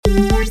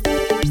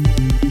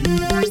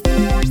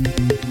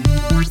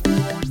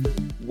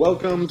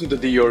Welcome to the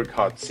dOrg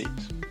Hot Seat.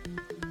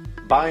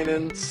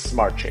 Binance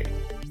Smart Chain,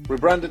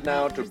 rebranded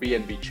now to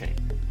BNB Chain.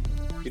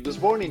 It was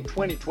born in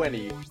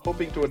 2020,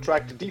 hoping to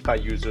attract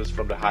DeFi users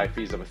from the high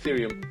fees of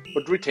Ethereum,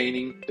 but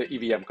retaining the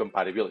EVM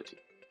compatibility.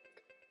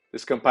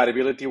 This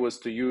compatibility was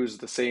to use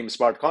the same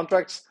smart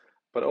contracts,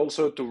 but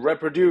also to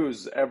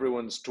reproduce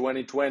everyone's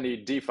 2020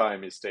 DeFi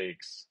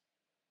mistakes.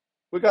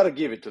 We gotta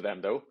give it to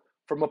them though.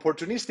 From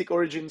opportunistic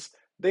origins,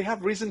 they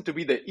have reason to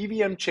be the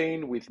EVM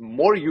chain with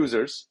more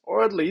users,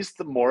 or at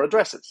least more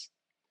addresses.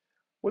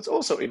 What's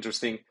also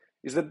interesting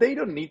is that they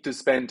don't need to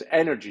spend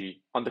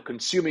energy on the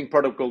consuming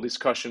protocol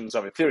discussions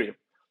of Ethereum,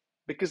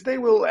 because they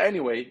will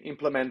anyway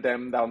implement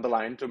them down the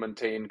line to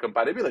maintain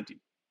compatibility.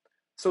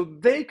 So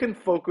they can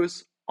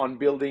focus on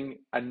building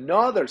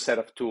another set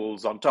of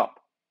tools on top.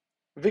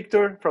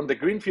 Victor from the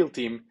Greenfield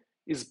team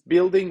is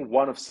building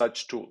one of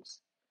such tools,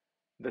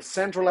 the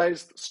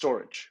centralized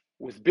storage,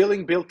 with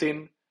billing built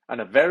in and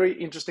a very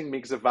interesting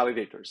mix of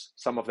validators,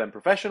 some of them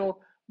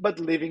professional, but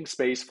leaving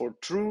space for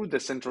true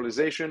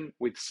decentralization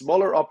with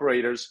smaller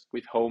operators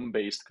with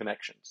home-based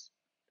connections.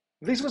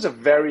 This was a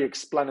very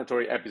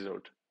explanatory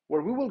episode,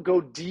 where we will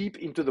go deep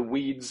into the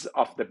weeds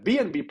of the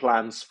BNB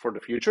plans for the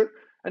future,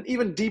 and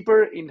even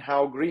deeper in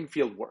how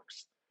Greenfield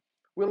works.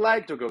 We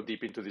like to go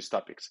deep into these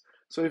topics,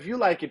 so if you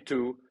like it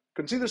too,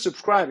 consider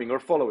subscribing or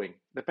following,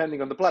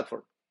 depending on the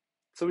platform,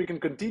 so we can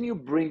continue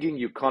bringing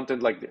you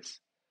content like this.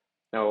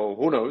 Now,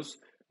 who knows,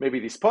 maybe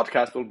this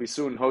podcast will be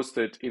soon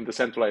hosted in the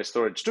centralized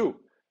storage too.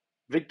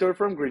 Victor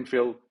from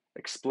Greenfield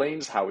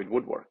explains how it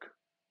would work.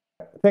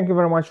 Thank you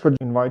very much for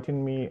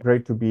inviting me.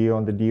 Great to be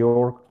on the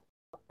dOrg.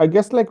 I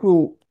guess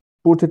we'll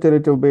put it a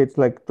little bit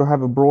to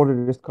have a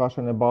broader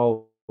discussion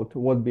about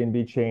what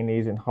BNB Chain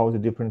is and how is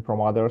it different from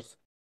others,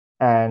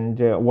 and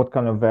what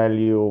kind of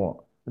value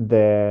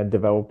the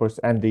developers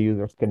and the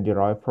users can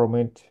derive from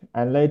it.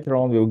 And later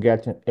on, we'll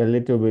get a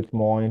little bit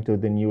more into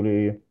the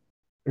newly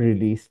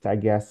released,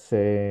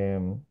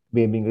 BNB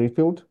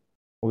Greenfield,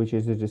 which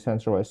is the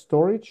decentralized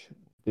storage.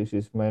 This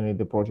is mainly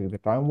the project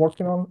that I'm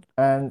working on,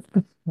 and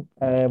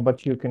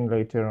but you can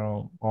later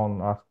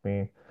on ask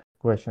me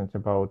questions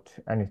about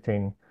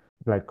anything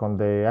on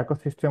the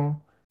ecosystem,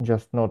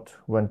 just not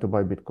when to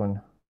buy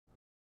Bitcoin,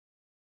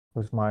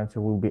 because my answer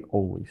will be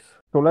always.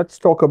 So let's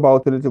talk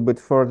about a little bit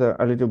further,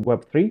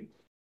 Web3.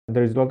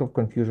 There is a lot of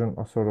confusion,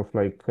 or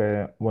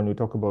when we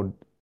talk about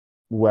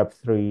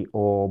Web3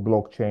 or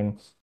blockchain,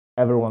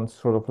 everyone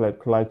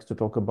likes to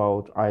talk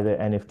about either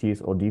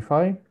NFTs or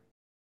DeFi.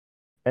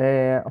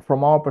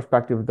 From our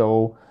perspective,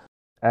 though,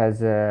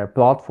 as a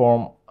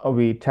platform,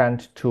 we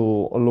tend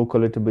to look a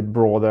little bit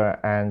broader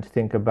and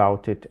think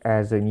about it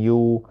as a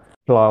new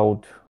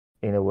cloud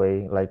in a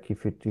way,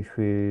 if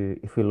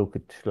we look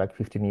at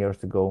 15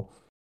 years ago.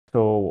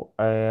 So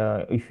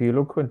if you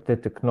look at the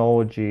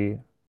technology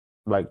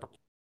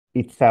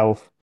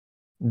itself,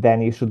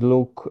 then you should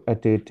look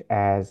at it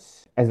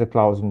as a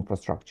cloud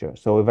infrastructure.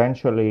 So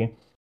eventually,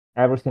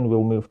 everything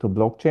will move to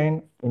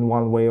blockchain in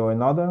one way or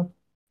another.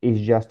 It's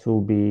just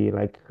will be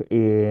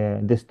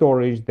the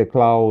storage, the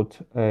cloud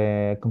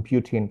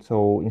computing.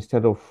 So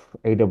instead of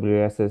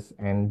AWSs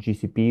and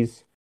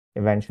GCPs,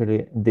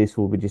 eventually this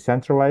will be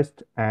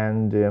decentralized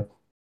and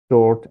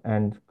stored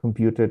and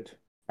computed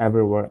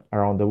everywhere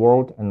around the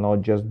world, and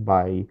not just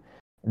by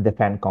the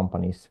fan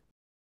companies.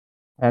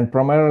 And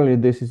primarily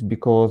this is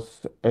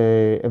because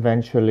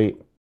eventually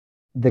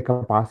the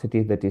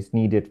capacity that is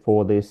needed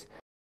for this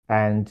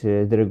and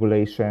the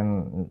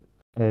regulation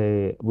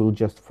will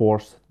just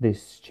force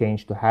this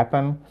change to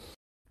happen.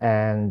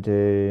 And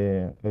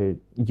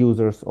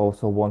users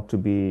also want to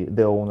be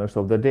the owners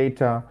of the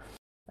data.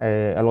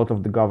 A lot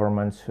of the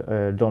governments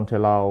don't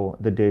allow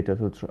the data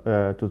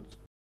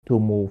to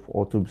move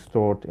or to be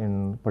stored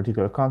in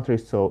particular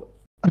countries. So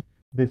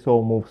this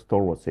all moves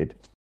towards it.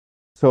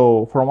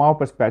 So from our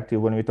perspective,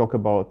 when we talk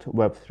about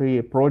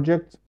Web3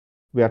 projects,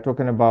 we are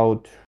talking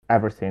about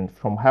everything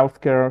from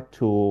healthcare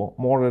to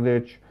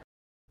mortgage,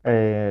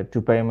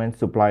 to payment,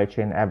 supply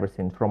chain,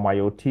 everything from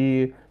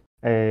IoT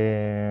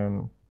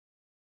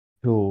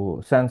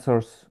to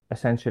sensors,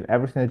 essentially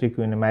everything that you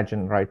can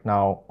imagine right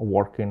now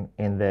working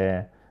in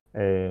the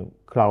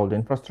cloud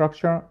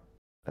infrastructure.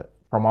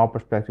 From our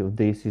perspective,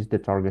 this is the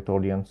target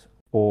audience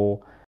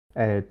for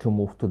to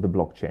move to the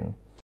blockchain.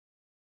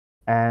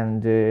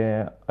 And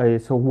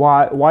so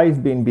why is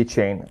BNB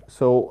Chain?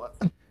 So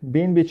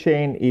BNB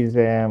Chain is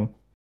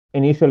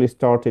initially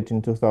started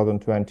in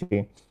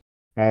 2020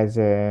 as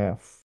a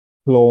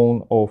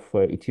clone of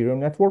Ethereum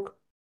network,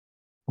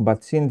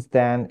 but since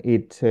then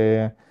it's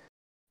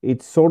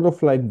sort of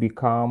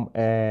become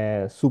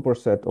a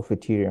superset of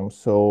Ethereum.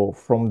 So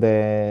from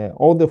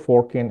all the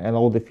forking and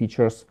all the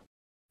features,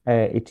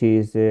 it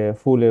is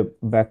fully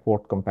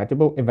backward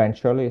compatible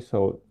eventually.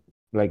 So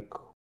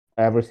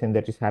everything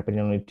that is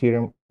happening on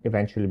Ethereum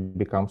eventually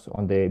becomes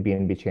on the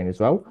BNB chain as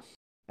well.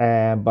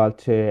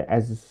 But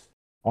as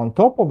on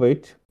top of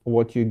it,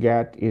 what you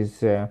get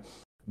is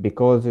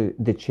because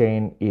the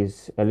chain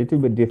is a little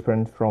bit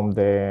different from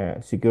the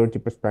security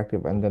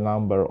perspective and the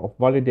number of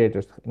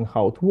validators and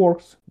how it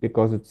works,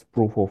 because it's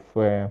proof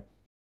of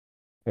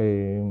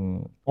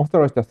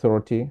authorized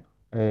authority,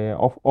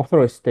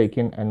 authorized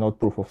staking, and not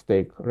proof of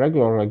stake,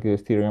 regular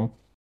Ethereum.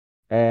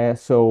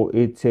 So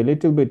it's a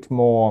little bit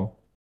more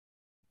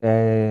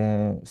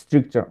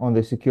stricter on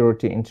the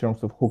security in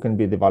terms of who can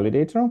be the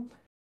validator.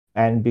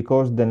 And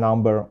because the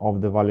number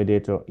of the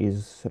validator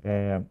is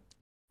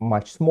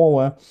much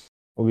smaller,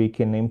 we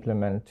can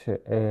implement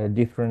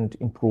different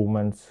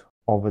improvements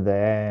over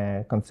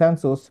the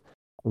consensus,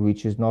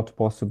 which is not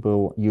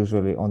possible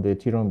usually on the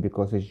Ethereum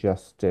because it's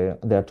just there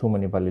are too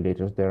many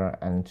validators there,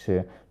 and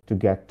to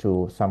get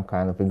to some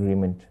kind of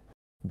agreement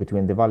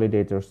between the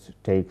validators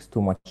takes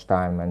too much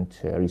time and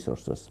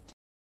resources.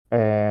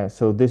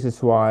 So this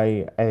is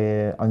why,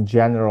 in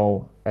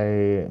general,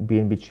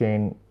 BNB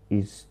chain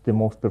is the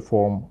most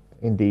performed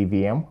in the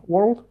EVM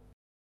world.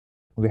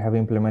 We have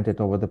implemented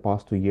over the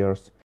past 2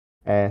 years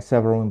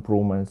several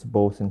improvements,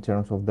 both in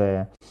terms of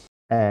the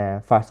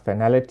fast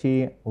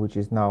finality, which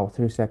is now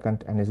 3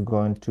 seconds and is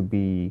going to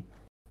be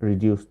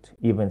reduced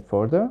even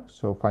further.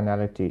 So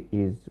finality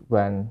is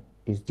when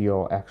is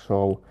your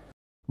actual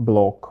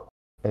block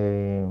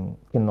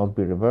cannot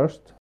be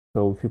reversed.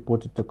 So if you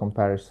put it to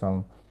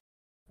comparison,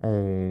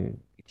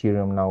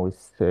 Ethereum now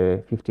is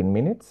 15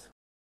 minutes.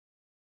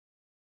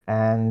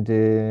 And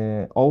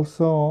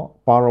also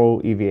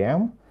parallel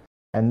EVM.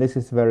 And this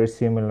is very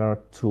similar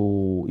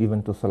to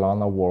even to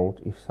Solana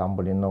world. If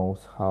somebody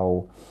knows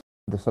how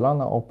the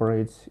Solana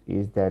operates,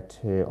 is that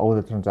all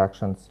the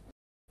transactions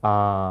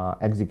are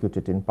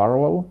executed in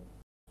parallel.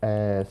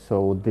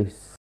 So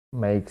this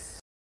makes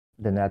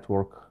the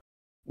network,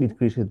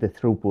 increases the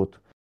throughput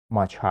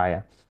much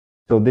higher.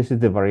 So this is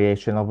the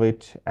variation of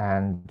it,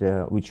 and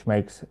which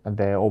makes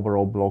the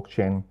overall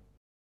blockchain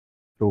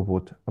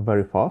throughput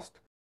very fast.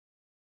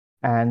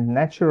 And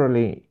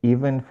naturally,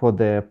 even for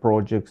the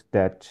projects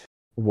that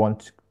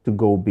want to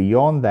go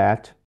beyond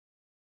that,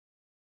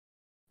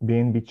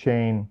 BNB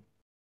Chain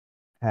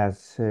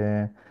has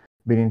been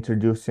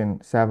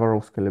introducing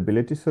several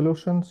scalability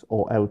solutions,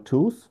 or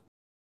L2s.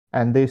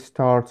 And they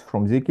start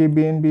from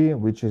zkBNB,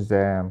 which is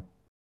a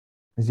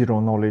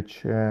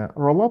zero-knowledge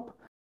rollup,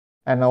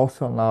 and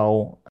also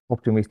now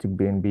Optimistic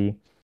BNB,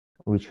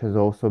 which has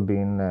also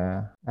been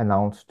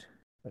announced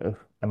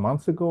a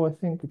month ago, I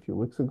think, a few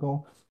weeks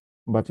ago,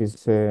 but is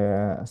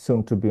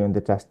soon to be on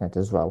the testnet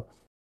as well.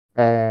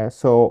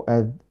 So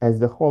as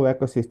the whole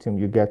ecosystem,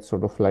 you get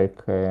sort of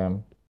like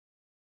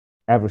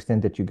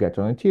everything that you get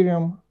on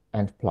Ethereum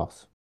and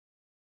plus.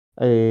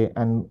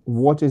 And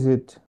what is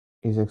it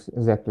is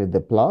exactly the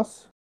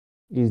plus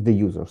is the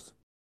users.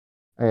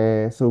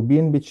 So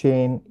BNB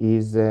Chain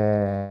is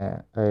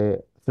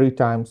 3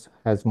 times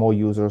has more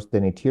users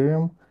than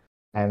Ethereum,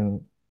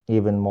 and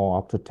even more,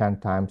 up to 10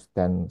 times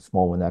than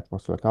smaller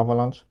networks like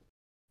Avalanche.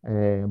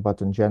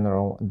 But in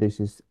general, this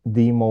is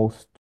the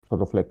most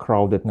sort of like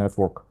crowded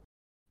network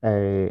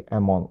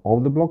among all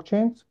the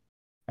blockchains,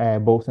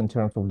 both in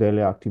terms of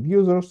daily active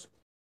users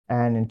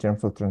and in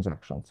terms of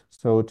transactions.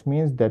 So it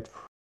means that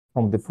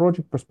from the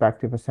project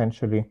perspective,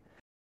 essentially,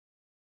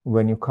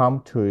 when you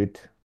come to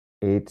it,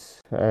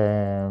 it's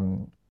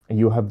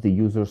you have the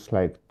users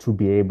like to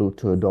be able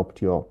to adopt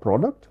your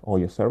product or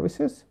your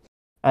services.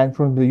 And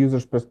from the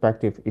user's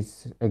perspective,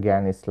 it's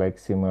again, it's like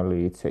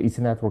similarly, it's a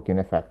networking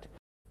effect.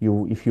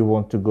 If you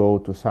want to go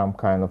to some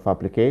kind of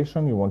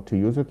application, you want to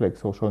use it like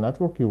social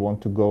network, you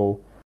want to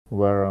go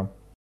where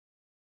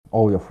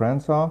all your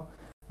friends are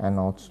and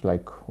not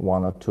like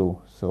one or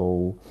two.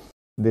 So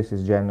this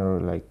is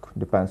generally like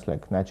depends,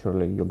 like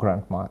naturally your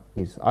grandma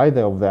is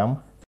either of them.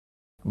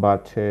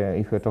 But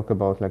if you talk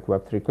about like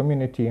Web3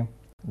 community,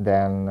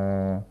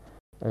 then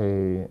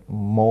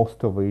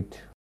most of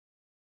it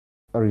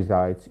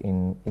resides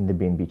in the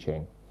BNB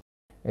chain.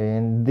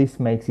 And this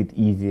makes it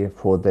easier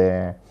for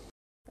the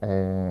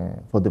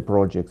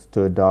projects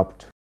to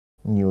adopt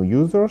new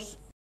users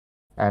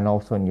and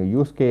also new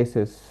use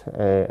cases,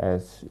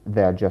 as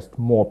there are just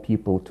more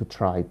people to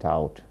try it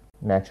out.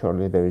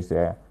 Naturally, there is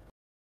a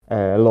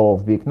law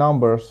of big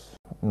numbers.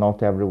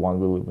 Not everyone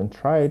will even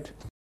try it.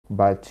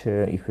 But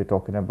if you're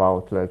talking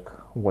about like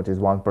what is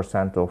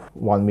 1% of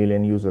 1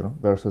 million user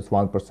versus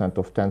 1%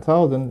 of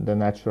 10,000, then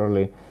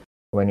naturally,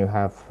 when you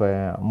have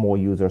more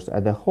users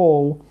as a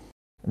whole,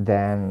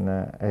 then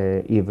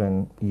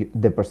even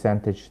the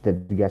percentage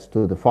that gets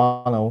to the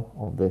funnel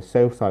of the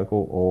sales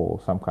cycle or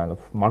some kind of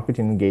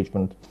marketing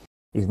engagement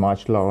is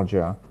much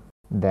larger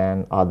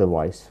than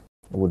otherwise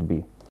would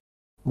be.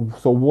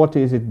 So what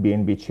is it,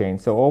 BNB chain?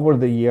 So over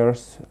the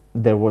years,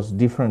 there was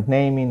different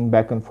naming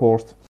back and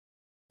forth.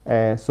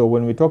 So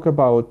when we talk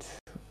about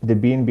the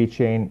BNB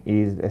chain,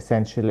 is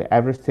essentially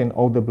everything,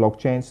 all the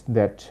blockchains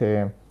that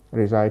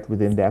reside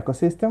within the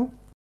ecosystem.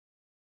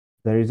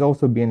 There is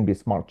also BNB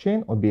Smart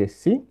Chain, or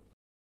BSC.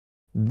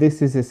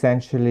 This is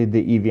essentially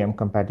the EVM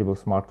compatible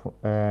smart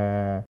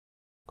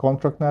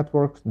contract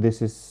network.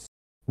 This is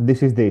the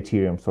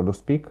Ethereum, so to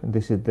speak.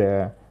 This is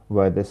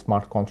where the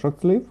smart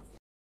contracts live,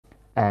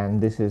 and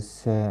this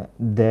is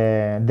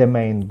the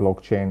main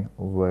blockchain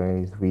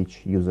with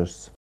which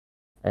users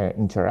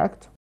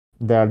interact.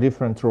 There are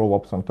different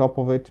rollups on top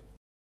of it,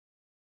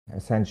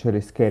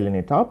 essentially scaling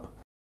it up.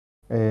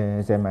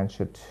 as I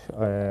mentioned,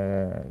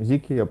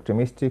 Ziki,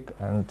 optimistic,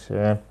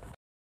 and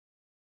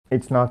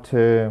it's not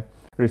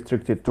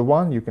restricted to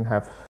one. You can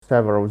have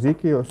several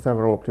Ziki or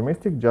several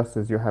optimistic, just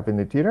as you have in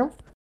Ethereum.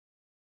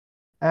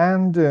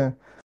 And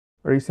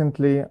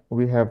recently,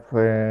 we have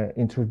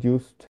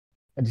introduced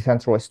a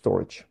decentralized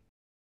storage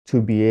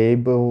to be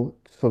able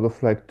sort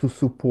of like to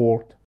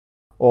support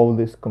all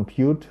this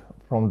compute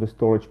from the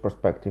storage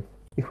perspective.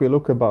 If you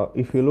look at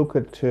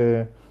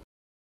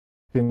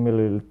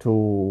similar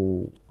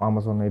to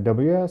Amazon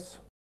AWS,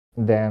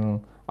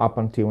 then up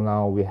until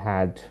now we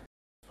had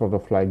sort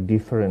of like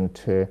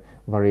different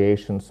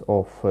variations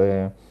of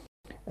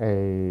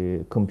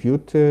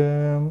compute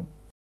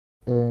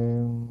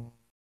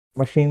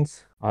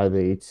machines, either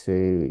it's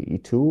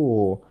E2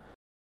 or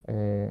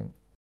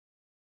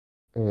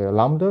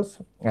lambdas,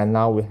 and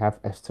now we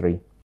have S3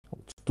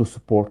 to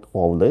support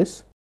all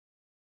this.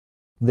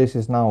 This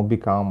has now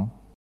become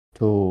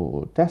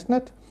to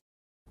testnet,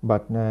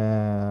 but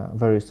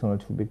very soon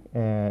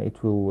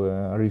it will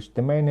reach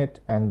the mainnet,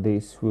 and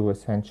this will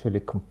essentially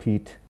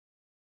compete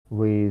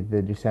with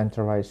the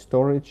decentralized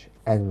storage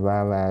as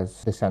well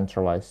as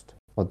decentralized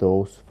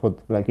for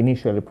like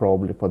initially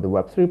probably for the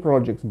Web3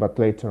 projects, but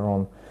later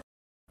on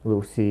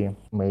we'll see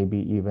maybe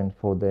even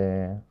for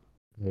the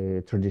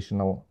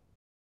traditional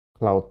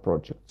cloud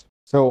projects.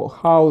 So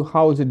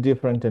how is it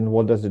different and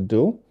what does it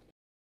do?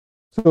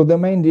 So the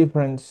main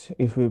difference,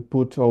 if we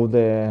put all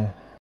the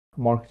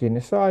marketing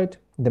aside,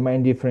 the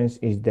main difference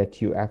is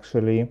that you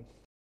actually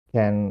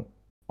can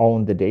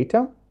own the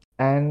data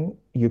and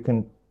you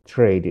can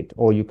trade it,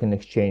 or you can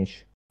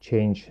change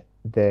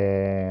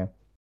the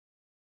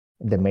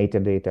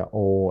metadata,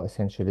 or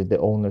essentially the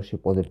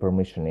ownership or the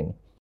permissioning.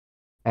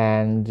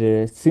 And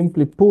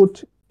simply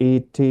put,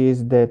 it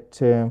is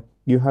that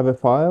you have a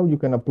file, you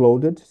can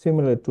upload it,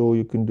 similar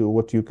to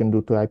what you can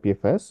do to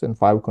IPFS and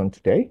Filecoin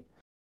today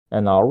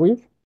and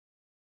Arweave.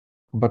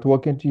 But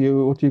what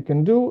you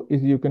can do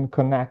is you can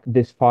connect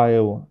this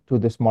file to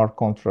the smart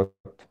contract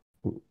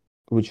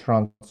which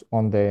runs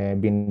on the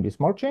BNB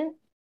smart chain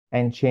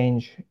and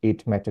change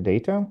its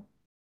metadata.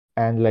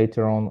 And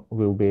later on,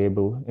 we'll be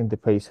able, in the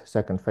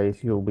second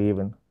phase, you'll be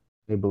even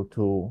able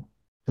to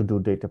do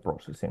data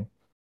processing.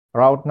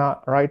 Right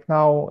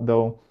now,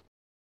 though,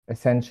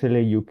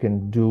 essentially you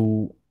can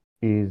do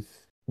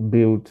is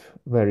build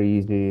very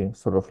easy,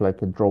 sort of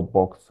like a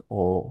Dropbox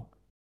or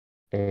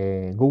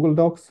a Google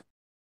Docs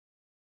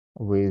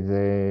with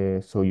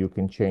so you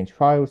can change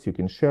files, you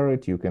can share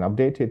it, you can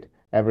update it,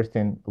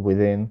 everything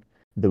within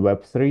the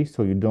Web3.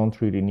 So you don't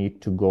really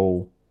need to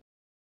go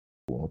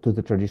to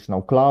the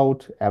traditional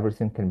cloud.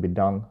 Everything can be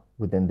done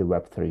within the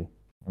Web3,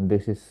 and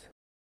this is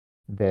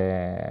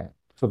the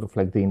sort of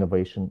like the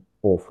innovation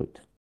of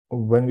it.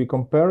 When we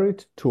compare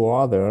it to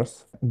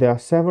others, there are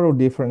several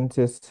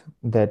differences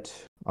that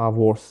are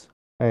worth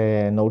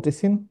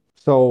noticing.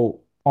 So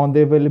on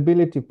the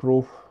availability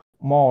proof,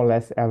 more or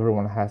less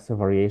everyone has a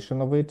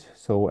variation of it.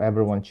 So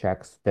everyone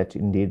checks that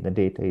indeed the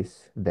data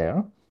is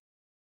there.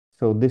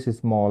 So this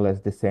is more or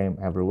less the same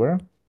everywhere.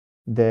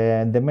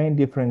 The main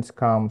difference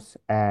comes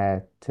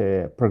at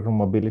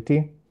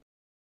programmability,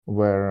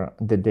 where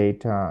the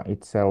data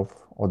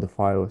itself or the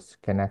files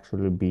can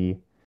actually be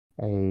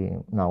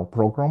now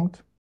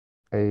programmed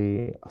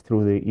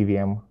through the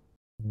EVM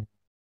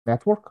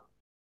network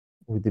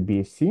with the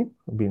BSC,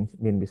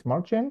 BNB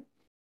Smart Chain.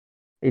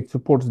 It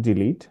supports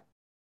delete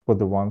for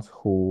the ones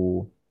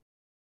who,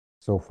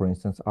 so for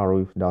instance,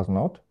 Arweave does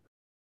not.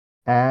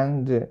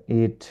 And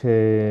it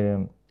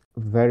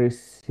very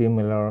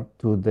similar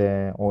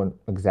to or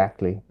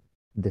exactly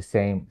the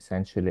same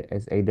essentially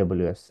as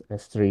AWS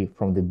S3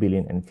 from the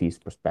billing and fees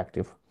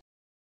perspective.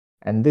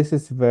 And this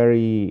is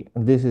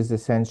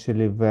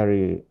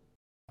essentially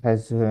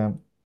has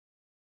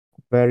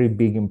very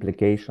big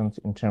implications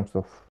in terms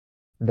of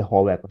the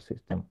whole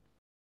ecosystem.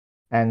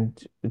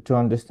 And to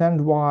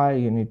understand why,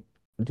 you need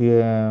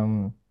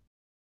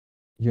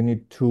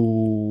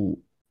to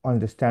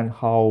understand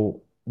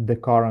how the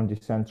current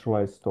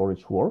decentralized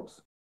storage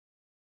works.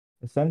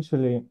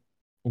 Essentially,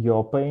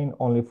 you're paying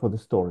only for the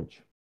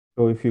storage.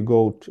 So if you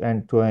go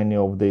to any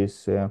of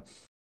these, to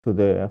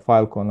the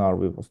Filecoin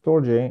Arweave or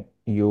Storj,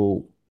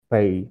 you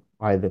pay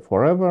either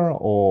forever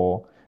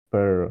or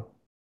per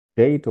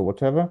date or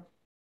whatever,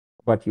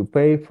 but you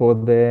pay for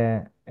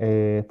the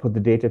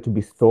data to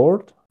be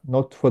stored,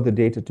 not for the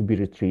data to be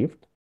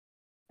retrieved.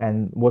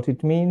 And what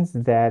it means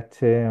that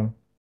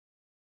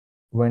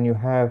when you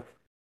have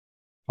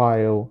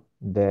file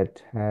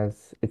that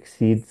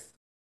exceeds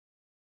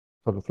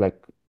sort of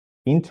like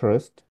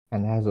interest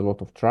and has a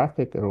lot of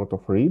traffic, a lot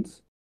of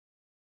reads,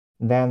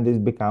 then this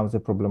becomes a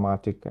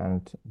problematic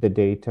and the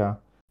data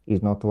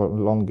is not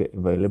longer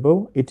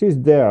available. It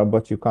is there,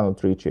 but you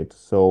cannot reach it.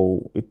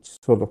 So it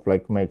sort of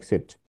like makes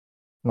it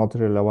not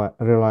a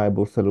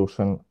reliable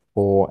solution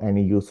for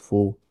any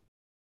useful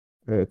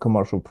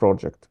commercial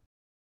project.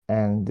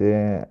 And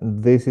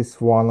this is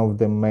one of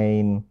the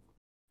main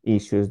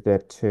issues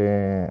that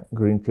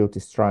Greenfield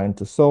is trying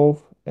to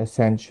solve,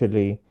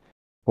 essentially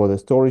for the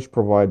storage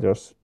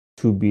providers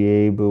to be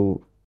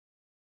able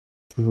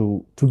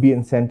to be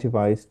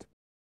incentivized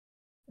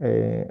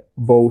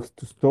both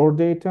to store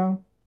data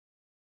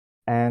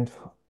and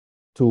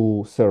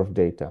to serve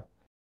data.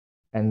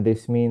 And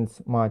this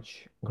means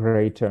much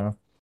greater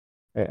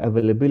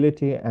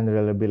availability and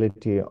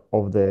reliability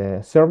of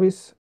the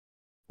service,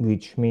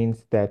 which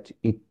means that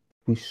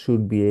we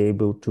should be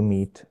able to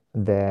meet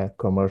the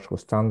commercial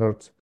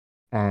standards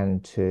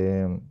and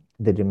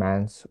the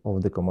demands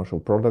of the commercial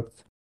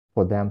products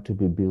for them to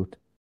be built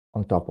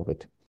on top of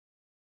it.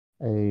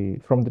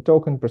 From the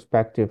token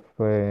perspective,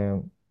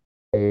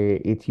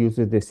 it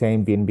uses the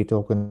same BNB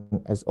token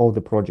as all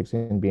the projects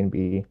in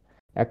BNB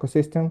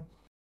ecosystem.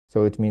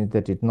 So it means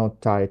that it's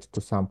not tied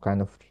to some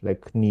kind of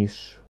like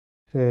niche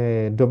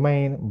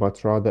domain,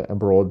 but rather a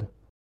broad,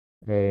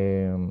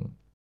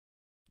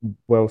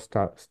 well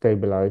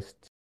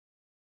stabilized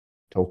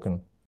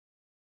token.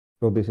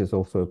 So this is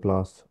also a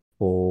plus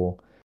for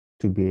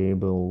to be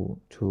able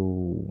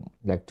to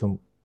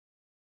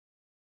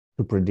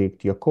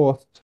predict your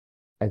costs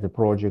as a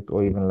project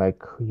or even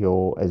like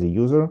as a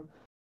user,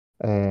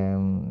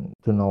 to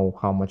know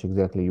how much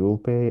exactly you will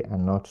pay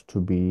and not to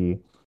be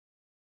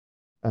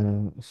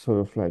sort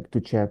of like to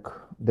check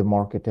the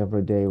market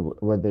every day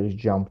whether it's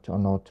jumped or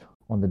not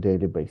on the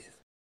daily basis.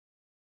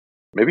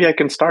 Maybe I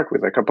can start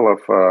with a couple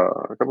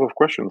of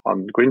questions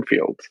on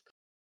Greenfield.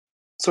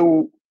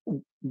 So,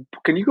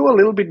 can you go a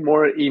little bit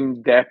more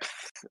in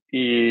depth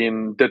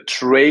in the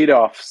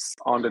trade-offs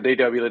on the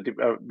data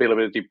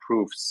availability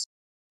proofs?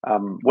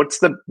 What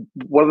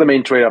are the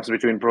main trade-offs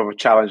between proof of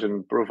challenge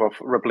and proof of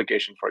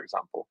replication, for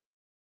example,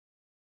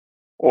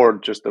 or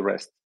just the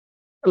rest?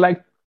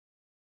 Like,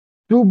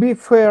 to be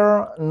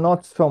fair,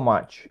 not so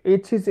much.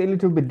 It is a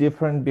little bit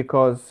different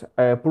because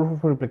proof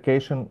of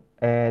replication,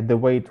 the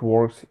way it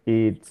works,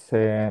 it's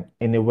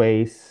in a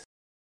ways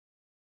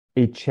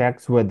it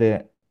checks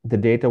whether the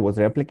data was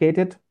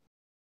replicated,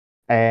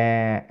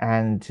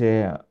 and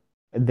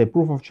the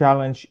proof of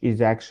challenge is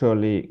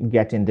actually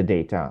getting the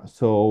data.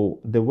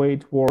 So the way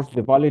it works,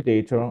 the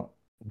validator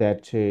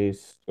that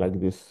is like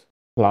this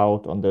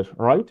cloud on the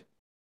right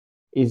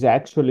is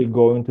actually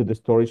going to the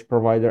storage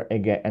provider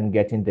again and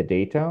getting the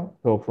data.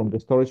 So from the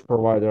storage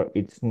provider,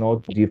 it's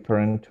not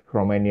different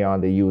from any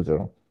other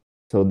user.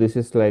 So this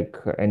is like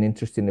an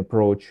interesting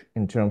approach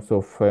in terms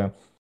of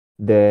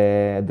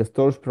the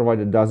storage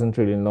provider doesn't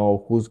really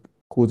know who's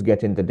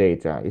getting the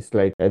data. It's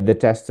like the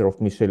tester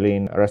of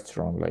Michelin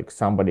restaurant. Like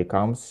somebody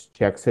comes,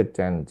 checks it,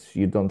 and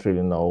you don't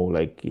really know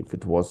like if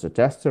it was a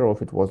tester or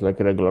if it was like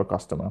a regular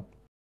customer.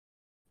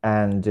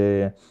 And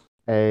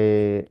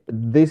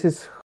this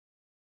is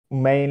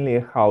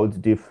mainly how it's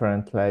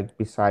different. Like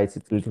besides,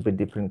 it's a little bit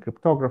different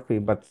cryptography,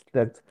 but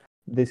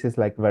this is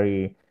like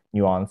very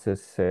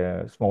nuances,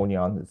 small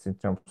nuances in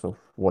terms of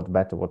what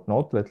better, what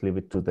not. Let's leave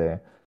it to the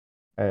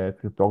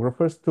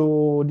cryptographers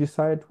to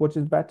decide what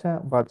is better.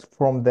 But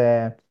from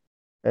the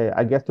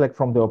I guess like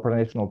from the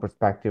operational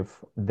perspective,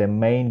 the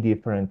main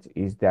difference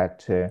is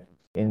that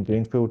in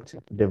Greenfield,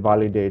 the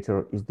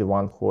validator is the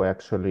one who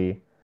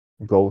actually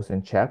goes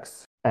and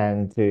checks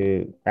and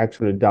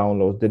actually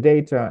downloads the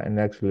data and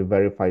actually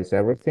verifies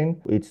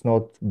everything. It's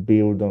not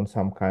built on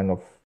some kind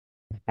of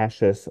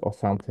hashes or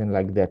something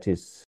like that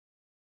is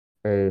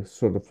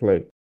sort of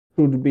like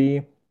should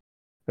be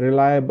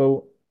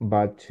reliable,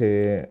 but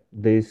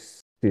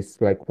this is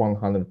like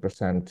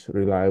 100%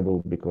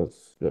 reliable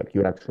because like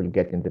you're actually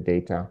getting the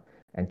data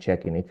and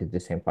checking if it's the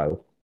same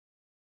file.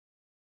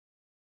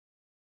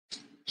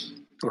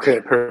 Okay,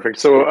 perfect.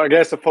 So I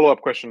guess a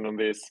follow-up question on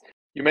this.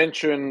 You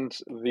mentioned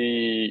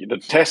the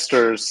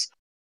testers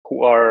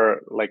who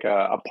are like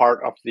a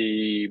part of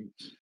the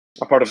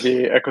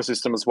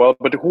ecosystem as well.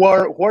 But who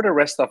are the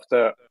rest of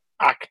the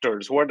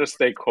actors? Who are the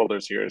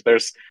stakeholders here?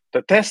 There's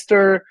the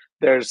tester,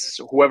 there's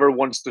whoever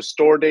wants to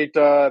store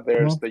data,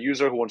 there's the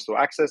user who wants to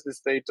access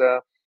this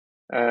data,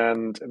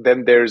 and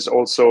then there's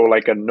also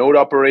like a node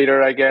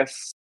operator, I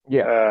guess.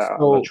 Yeah. I'm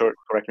not sure.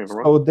 Correct me if I'm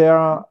wrong.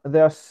 So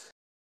there's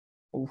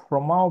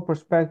from our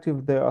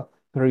perspective, there are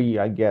three,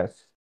 I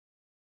guess,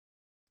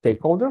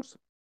 stakeholders.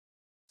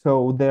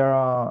 So there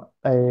are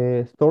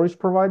storage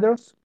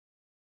providers.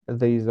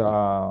 These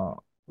are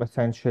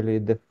essentially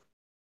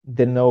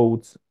the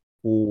nodes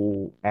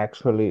who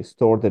actually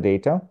store the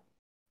data.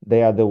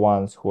 They are the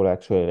ones who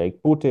actually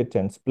like put it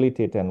and split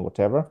it and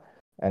whatever,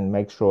 and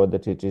make sure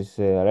that it is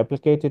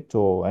replicated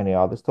to any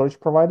other storage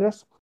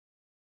providers.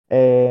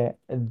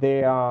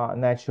 They are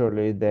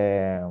naturally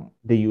the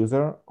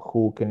user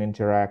who can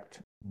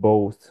interact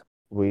both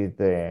with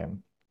the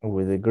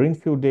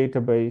Greenfield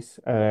database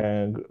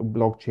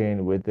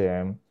blockchain, with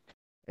the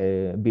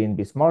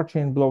BNB Smart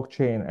Chain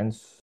blockchain, and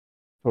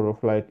sort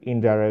of like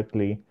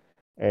indirectly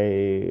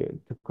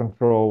to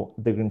control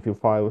the Greenfield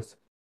files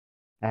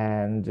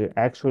and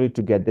actually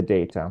to get the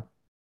data.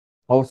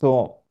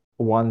 Also,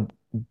 one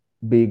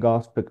big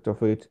aspect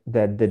of it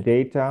that the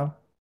data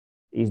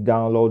is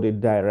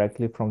downloaded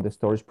directly from the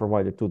storage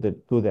provider to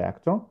the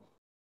actor.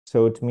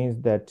 So it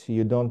means that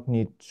you don't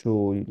need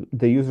to,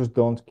 the users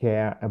don't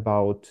care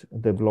about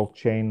the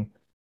blockchain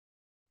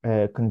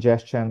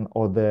congestion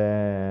or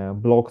the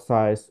block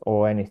size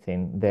or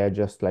anything. They're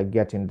just like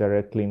getting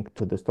direct link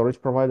to the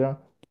storage provider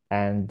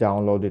and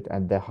download it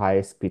at the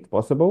highest speed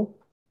possible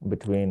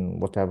between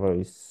whatever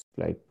is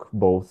like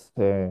both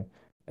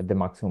at the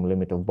maximum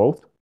limit of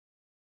both.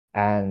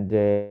 And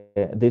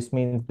this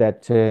means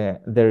that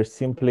there is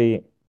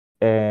simply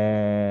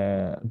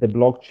the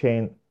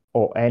blockchain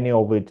or any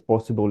of its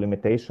possible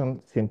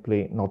limitations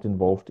simply not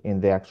involved in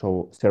the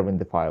actual serving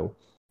the file.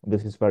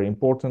 This is very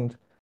important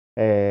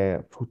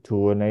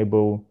to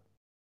enable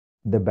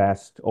the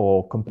best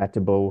or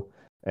compatible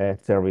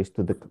service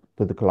to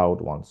the cloud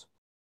ones.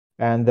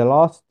 And the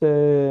last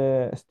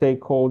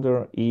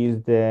stakeholder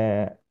is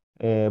the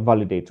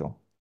validator.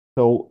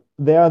 So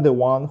they are the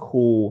one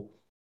who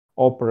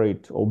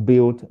operate or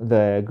build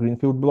the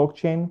Greenfield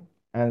blockchain.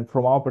 And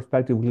from our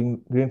perspective,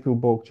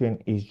 Greenfield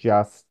blockchain is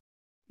just,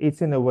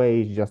 it's in a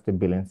way, it's just a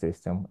billing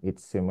system.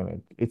 It's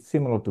similar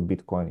to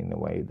Bitcoin in a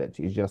way that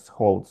it just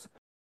holds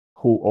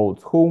who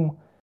owns whom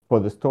for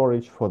the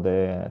storage, for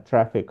the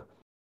traffic,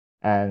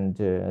 and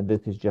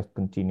this is just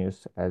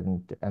continuous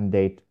and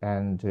date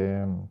and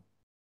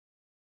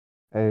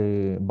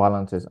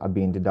balances are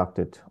being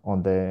deducted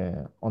on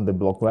the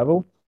block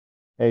level.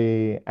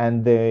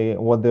 And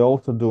what they're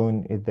also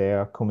doing is they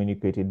are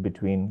communicated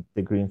between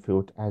the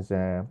Greenfield and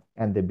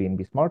the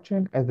BNB Smart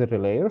Chain as the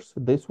relayers.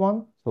 This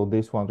one, so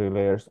this one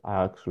relayers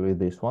are actually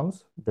these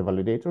ones, the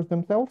validators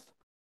themselves,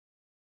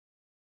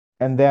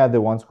 and they are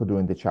the ones who are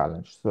doing the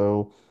challenge.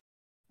 So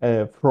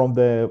they're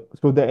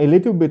a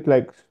little bit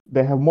like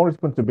they have more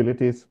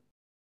responsibilities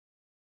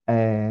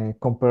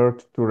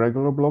compared to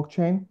regular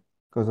blockchain,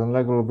 because on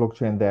regular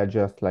blockchain they're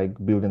just like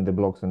building the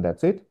blocks and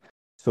that's it.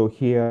 So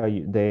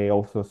here they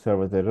also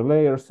serve as the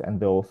relayers and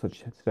they also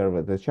serve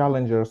as the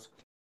challengers.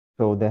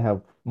 So they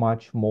have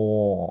much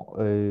more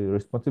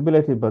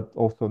responsibility, but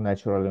also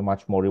naturally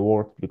much more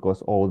reward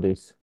because all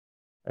these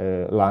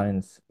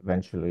lines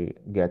eventually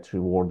get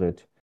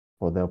rewarded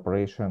for the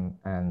operation,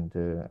 and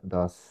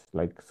thus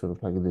like sort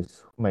of like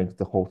this makes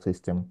the whole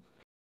system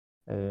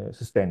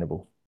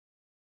sustainable.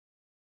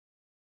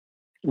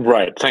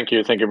 Right. Thank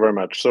you. Thank you very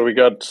much. So we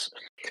got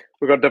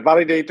the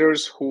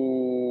validators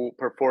who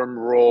perform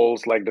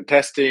roles like the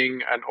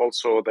testing and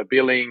also the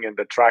billing and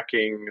the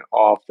tracking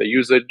of the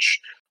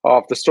usage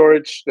of the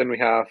storage. Then we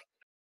have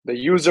the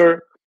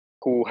user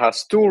who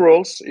has two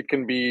roles. It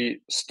can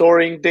be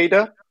storing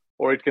data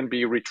or it can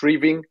be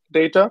retrieving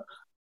data.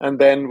 And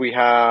then we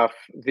have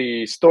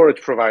the storage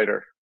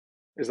provider.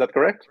 Is that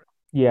correct?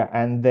 Yeah,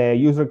 and the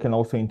user can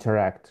also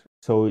interact.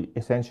 So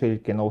essentially,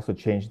 it can also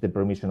change the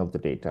permission of the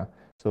data.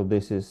 So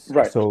this is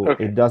Right. so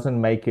Okay. it doesn't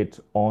make it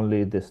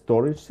only the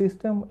storage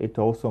system. It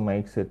also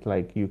makes it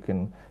like you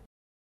can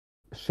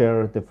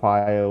share the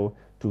file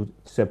to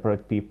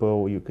separate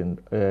people. You can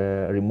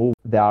remove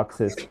the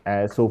access.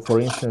 So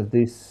for instance,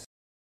 this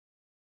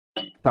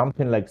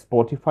something like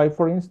Spotify,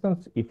 for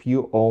instance, if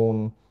you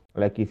own,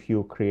 like if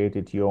you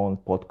created your own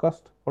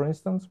podcast, for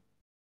instance,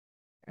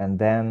 and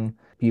then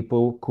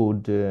people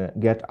could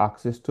get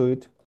access to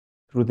it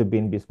through the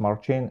BNB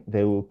Smart Chain.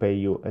 They will pay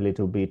you a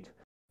little bit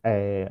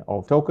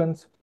of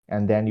tokens,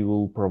 and then you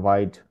will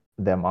provide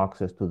them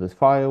access to this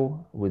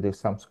file with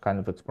some kind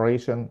of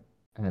expiration,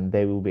 and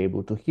they will be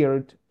able to hear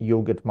it.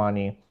 You'll get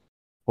money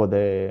for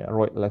the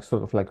like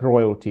sort of like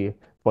royalty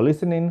for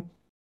listening,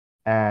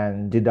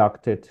 and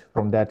deducted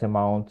from that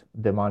amount,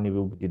 the money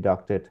will be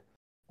deducted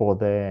for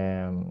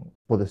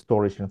the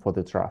storage and for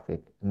the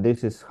traffic. And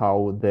this is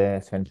how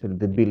essentially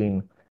the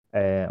billing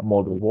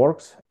model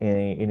works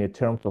in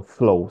terms of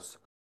flows.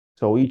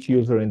 So each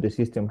user in the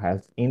system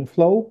has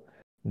inflow,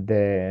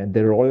 the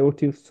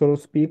royalty, so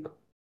to speak,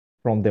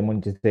 from the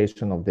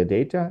monetization of the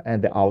data,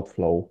 and the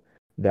outflow.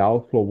 The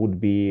outflow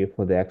would be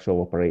for the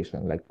actual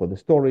operation, like for the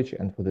storage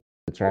and for the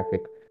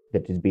traffic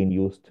that is being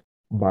used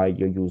by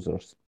your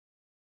users.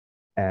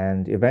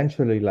 And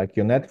eventually, like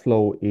your net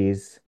flow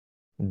is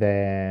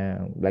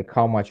like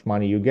how much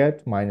money you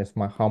get minus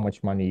how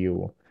much money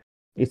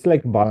it's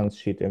like balance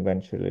sheet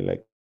eventually,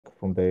 like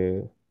from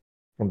the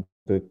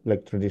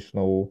like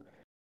traditional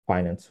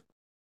finance.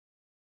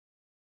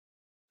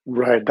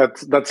 Right.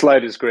 That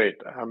slide is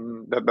great.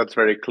 That's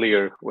very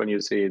clear when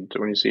you see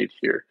it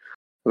here.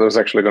 That was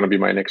actually going to be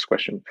my next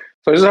question.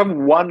 So I just have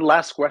one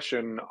last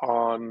question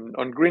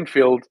on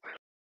Greenfield,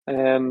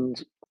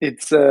 and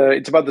it's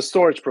about the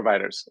storage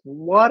providers.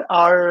 What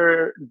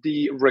are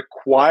the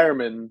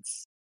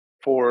requirements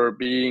for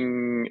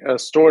being a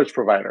storage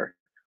provider?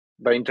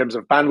 But in terms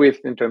of bandwidth,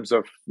 in terms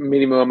of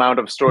minimum amount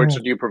of storage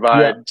that you Yeah.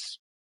 provide?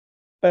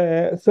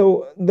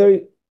 So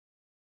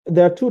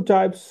there are two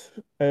types.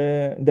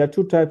 There are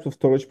two types of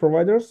storage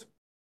providers.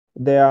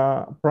 There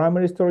are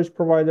primary storage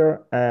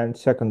provider and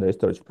secondary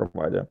storage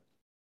provider.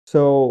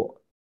 So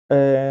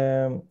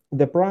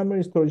the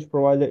primary storage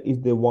provider is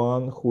the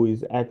one who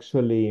is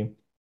actually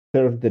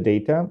serve the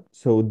data.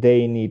 So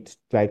they need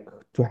like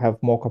to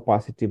have more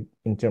capacity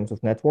in terms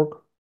of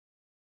network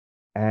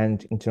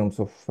and in terms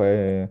of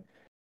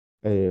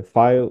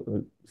file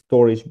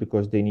storage,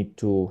 because they need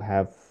to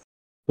have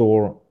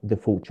store the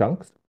full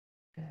chunks.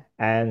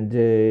 And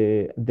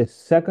the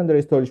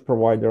secondary storage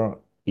provider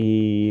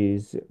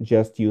is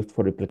just used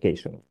for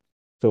replication.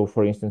 So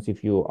for instance,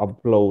 if you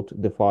upload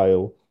the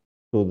file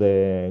to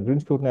the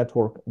Greenfield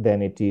network,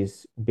 then it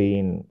is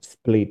being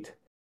split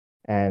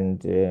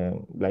and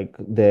like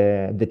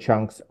the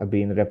chunks are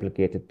being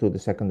replicated to the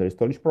secondary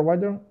storage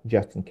provider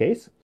just in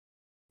case.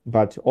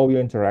 But all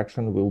your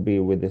interaction will be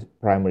with the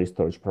primary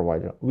storage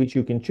provider, which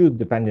you can choose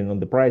depending on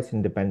the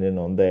pricing, depending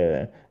on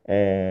the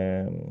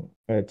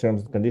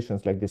terms and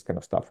conditions, like this kind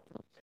of stuff.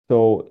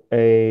 So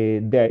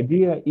the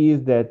idea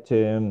is that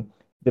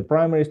the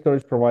primary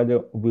storage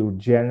provider will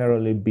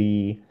generally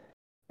be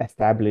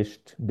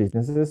established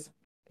businesses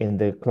in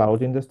the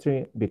cloud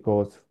industry,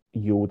 because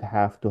you would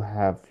have to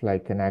have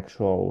like an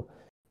actual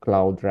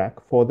cloud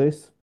rack for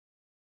this.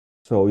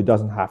 So it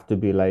doesn't have to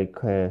be like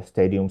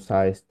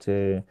stadium-sized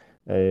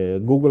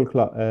Google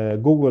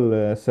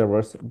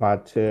servers,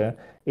 but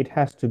it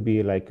has to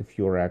be like a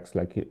few racks,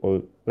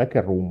 or like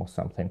a room or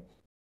something.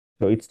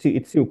 So it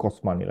still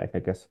costs money, like I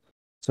guess.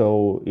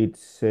 So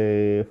it's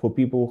for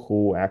people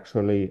who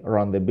actually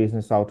run the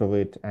business out of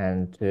it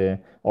and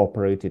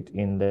operate it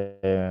in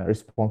the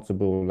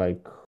responsible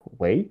like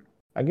way,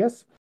 I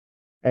guess.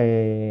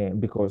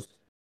 Because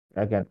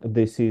again,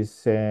 this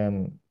is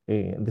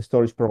the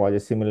storage provider,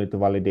 similar to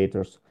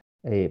validators,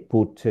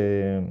 put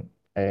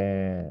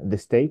the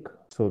stake.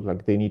 So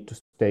like they need to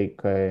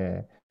stake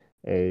a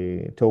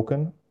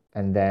token,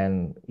 and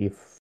then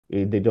if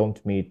they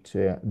don't meet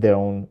their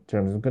own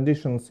terms and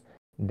conditions,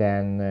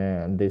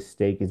 then this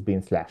stake is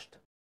being slashed.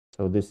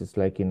 So this is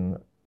like in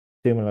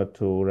similar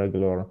to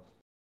regular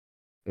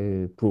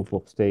proof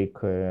of stake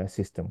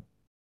system.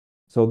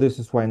 So this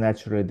is why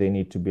naturally they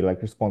need to be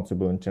like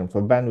responsible in terms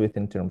of bandwidth,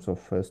 in terms of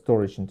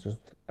storage, in terms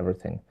of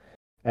everything.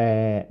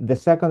 The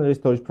secondary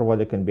storage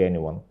provider can be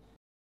anyone,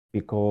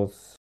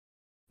 because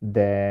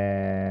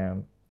the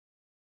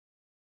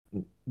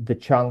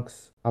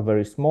chunks are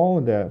very small.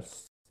 They're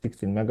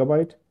 16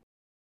 megabyte.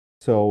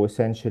 So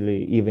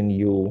essentially, even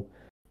you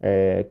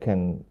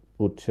can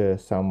put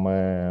some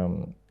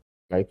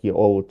like your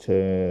old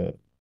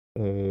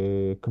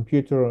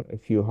computer, a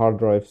few hard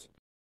drives,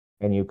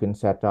 and you can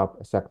set up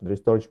a secondary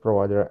storage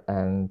provider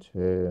and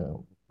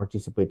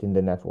participate in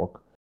the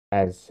network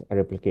as a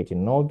replicating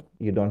node.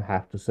 You don't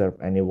have to serve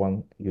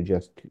anyone. You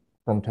just,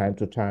 from time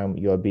to time,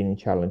 you are being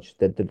challenged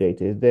that the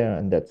data is there,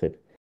 and that's it.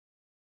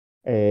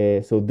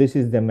 So this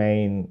is the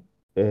main,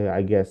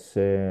 I guess,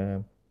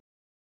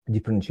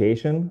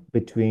 differentiation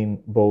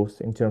between both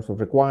in terms of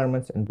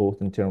requirements and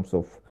both in terms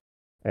of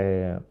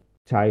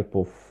type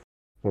of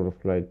sort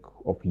of like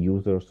of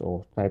users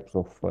or types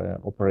of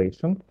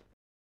operation.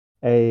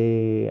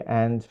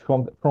 And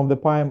from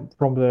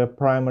the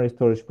primary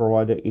storage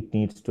provider, it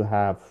needs to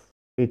have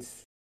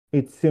it's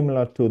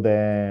similar to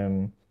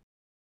the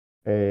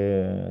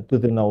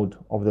node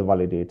of the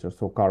validator.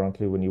 So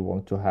currently, when you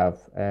want to have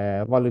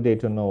a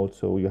validator node,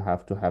 so you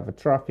have to have a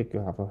traffic,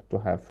 you have to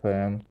have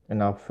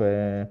enough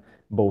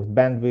both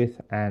bandwidth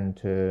and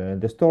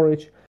the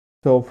storage.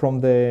 So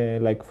from the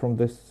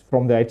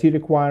IT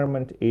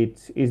requirement,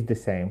 it is the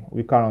same.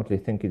 We currently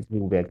think it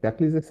will be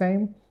exactly the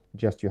same.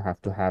 Just you have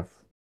to have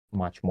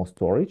much more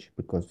storage,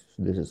 because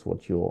this is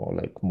what you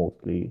like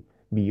mostly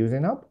be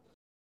using up.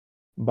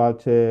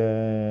 But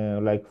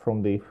like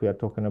if we are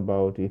talking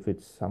about if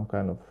it's some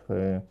kind of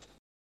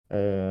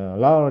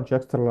large,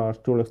 extra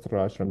large, tool extra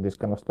large, and this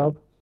kind of stuff,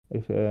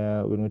 if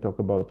when we talk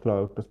about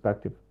cloud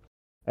perspective,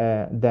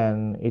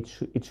 then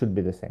it should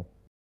be the same.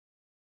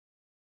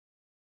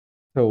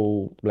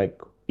 So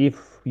like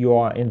if you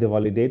are in the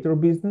validator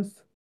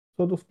business,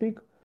 so to speak,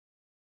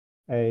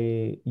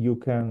 you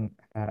can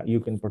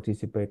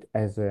participate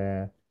as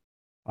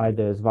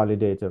either as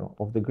validator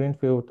of the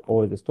greenfield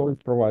or the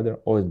storage provider,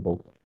 or as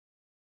both.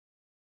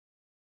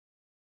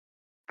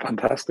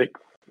 Fantastic.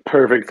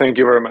 Perfect. Thank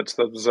you very much.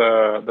 That was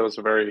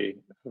a very,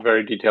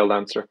 very detailed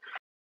answer.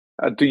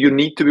 Do you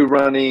need to be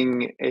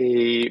running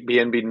a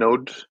BNB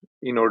node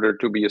in order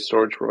to be a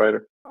storage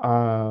provider?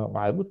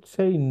 I would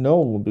say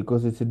no,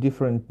 because it's a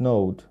different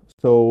node.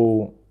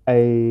 So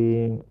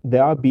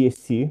there are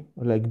BSC,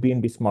 like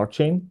BNB Smart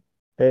Chain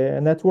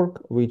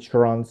network, which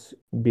runs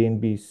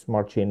BNB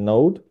Smart Chain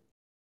node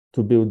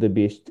to build the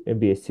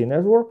BSC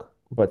network.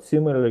 But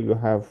similarly, you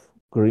have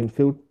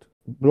Greenfield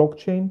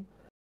blockchain.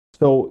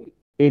 So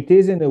it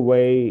is in a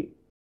way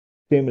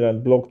similar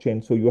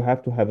blockchain. So you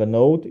have to have a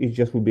node. It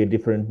just will be a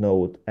different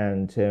node,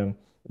 and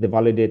the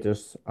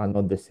validators are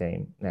not the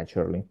same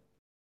naturally.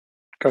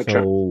 Gotcha.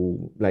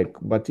 So like,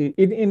 but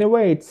in a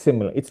way, it's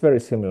similar. It's very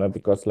similar,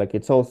 because like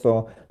it's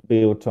also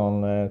built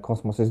on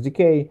Cosmos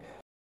SDK,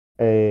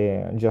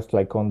 just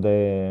like on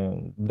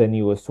the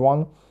newest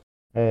one.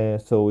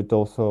 So it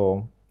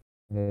also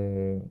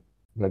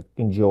like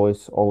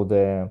enjoys all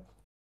the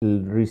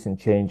recent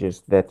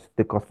changes that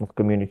the Cosmos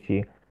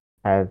community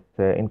has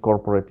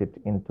incorporated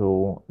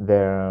into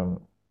their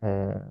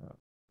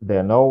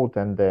node,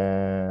 and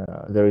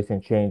the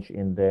recent change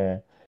in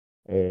the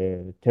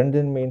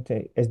Tendermint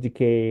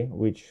SDK,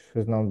 which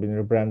has now been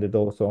rebranded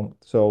also.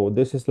 So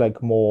this is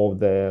like more of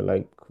the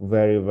like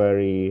very,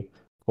 very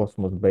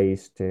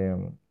Cosmos-based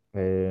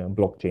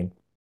blockchain.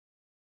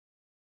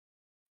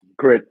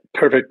 Great,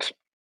 perfect,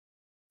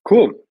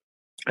 cool.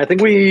 I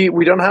think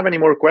we don't have any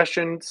more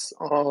questions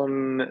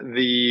on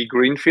the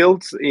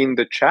greenfields in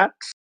the chat.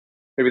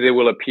 Maybe they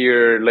will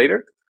appear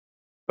later,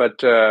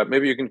 but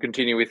maybe you can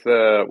continue with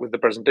the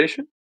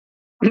presentation.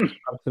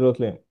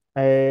 Absolutely.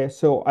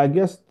 So I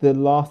guess the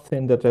last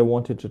thing that I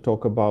wanted to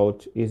talk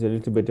about is a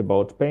little bit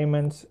about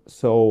payments.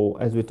 So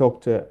as we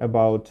talked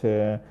about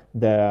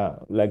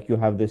like you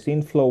have this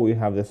inflow, you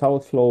have this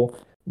outflow,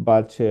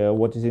 but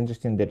what is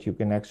interesting that you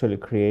can actually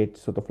create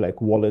sort of like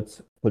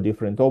wallets for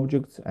different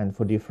objects and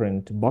for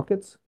different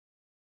buckets.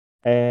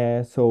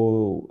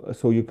 So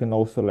you can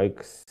also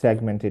like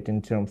segment it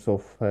in terms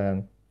of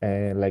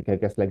like I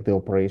guess like the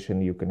operation.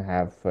 You can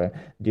have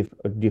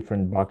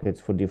different buckets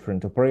for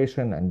different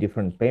operation and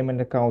different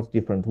payment accounts,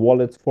 different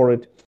wallets for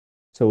it.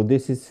 So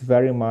this is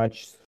very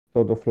much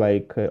sort of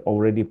like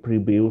already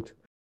pre-built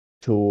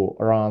to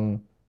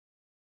run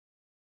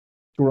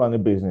a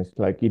business.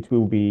 Like it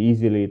will be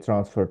easily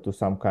transferred to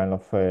some kind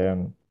of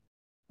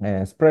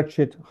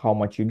spreadsheet. How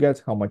much you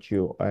get, how much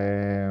you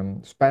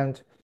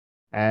spend.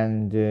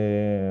 And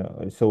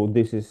so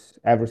this is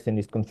everything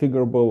is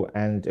configurable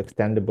and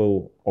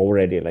extendable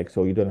already, like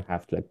so you don't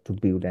have to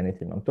build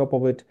anything on top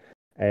of it.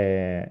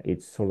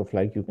 It's sort of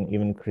like you can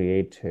even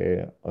create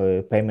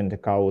a payment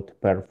account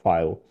per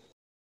file.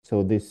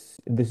 So this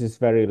is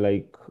very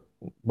like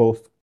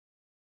both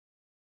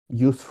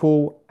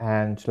useful,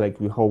 and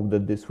like we hope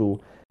that this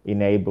will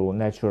enable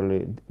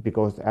naturally,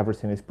 because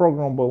everything is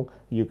programmable,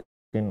 you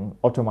can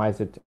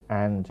automate it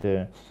and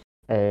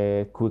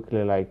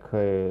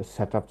quickly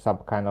set up some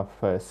kind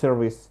of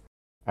service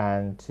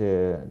and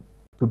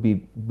to be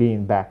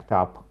being backed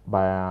up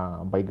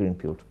by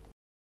Greenfield.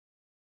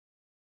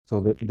 So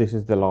this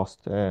is the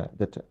last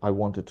that I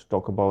wanted to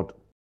talk about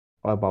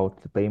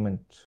the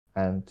payment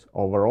and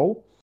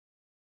overall,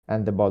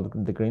 and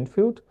about the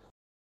Greenfield.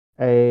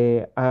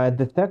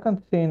 The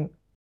second thing,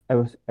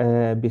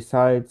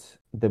 besides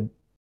the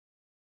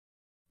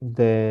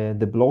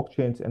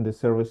blockchains and the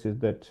services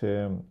that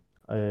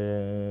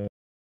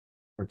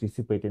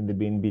participate in the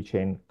BNB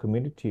Chain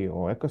community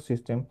or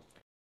ecosystem,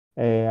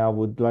 I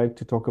would like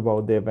to talk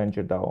about the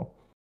Avenger DAO.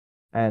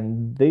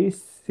 And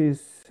this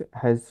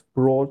has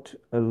brought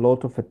a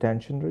lot of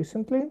attention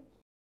recently.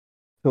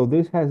 So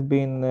this has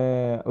been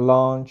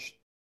launched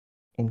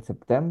in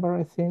September,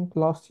 I think,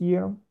 last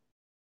year.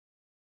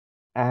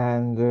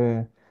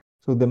 And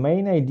so the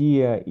main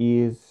idea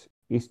is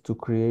to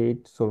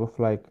create sort of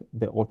like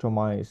the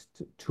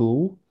automized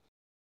tool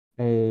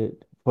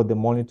for the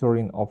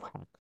monitoring of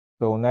hacks.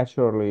 So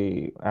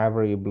naturally,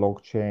 every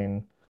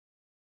blockchain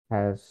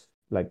has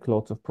like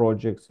lots of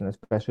projects, and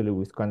especially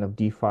with kind of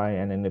DeFi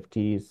and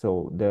NFTs.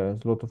 So there's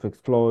a lot of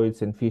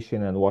exploits and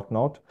phishing and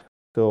whatnot.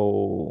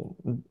 So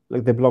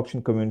like the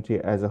blockchain community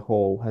as a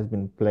whole has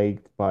been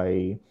plagued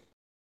by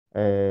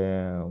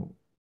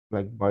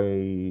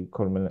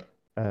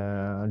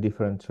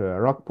different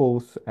rug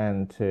pulls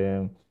and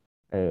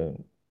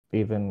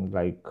even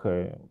like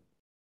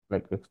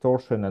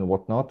extortion and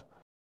whatnot.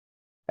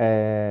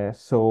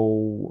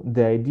 So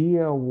the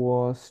idea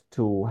was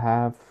to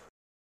have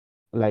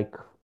like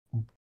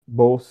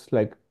both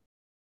like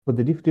for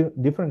the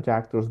different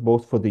actors,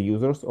 both for the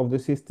users of the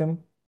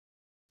system,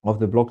 of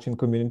the blockchain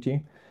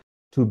community,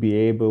 to be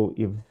able,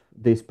 if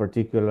this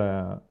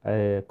particular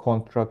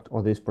contract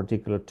or this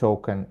particular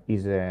token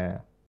is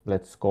a,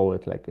 let's call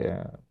it like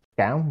a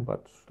scam,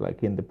 but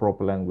like in the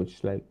proper language,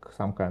 like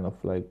some kind of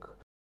like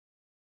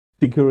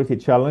security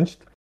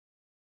challenged.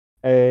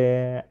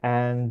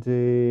 And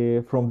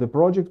from the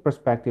project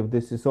perspective,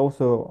 this is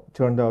also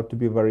turned out to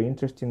be very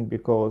interesting,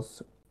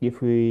 because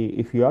if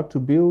you are to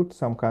build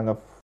some kind of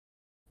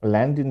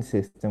lending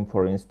system,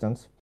 for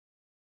instance,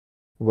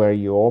 where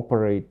you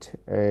operate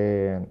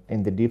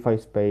in the DeFi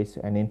space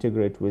and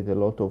integrate with a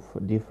lot of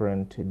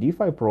different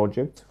DeFi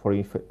projects,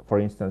 for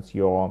instance,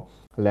 you're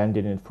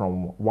lending it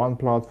from one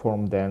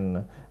platform,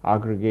 then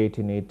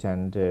aggregating it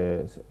and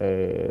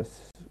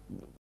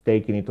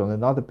taking it on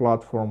another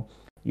platform,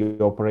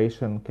 your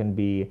operation can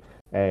be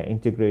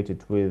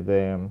integrated with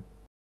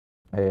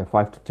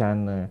 5 to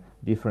 10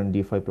 different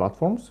DeFi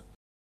platforms.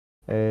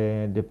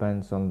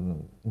 Depends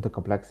on the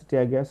complexity,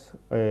 I guess,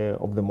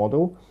 of the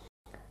model.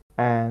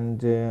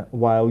 And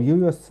while you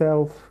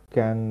yourself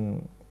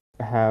can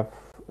have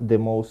the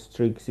most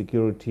strict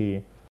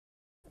security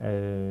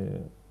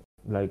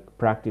like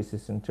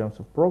practices in terms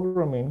of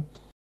programming,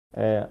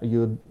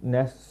 you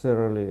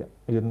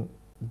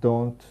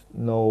don't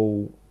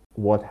know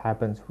what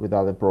happens with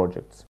other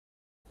projects.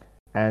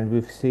 And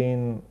we've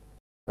seen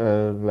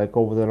like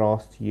over the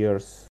last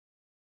years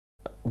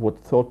what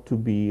thought to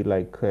be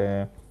like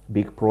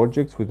big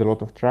projects with a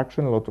lot of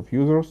traction, a lot of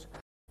users,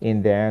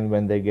 in the end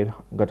when they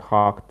got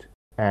hacked,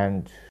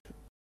 and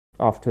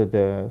after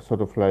the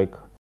sort of like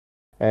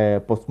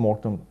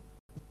post-mortem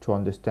to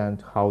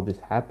understand how this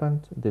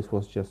happened, this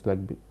was just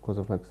like because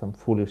of like some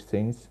foolish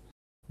things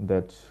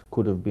that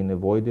could have been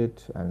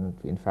avoided. And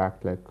in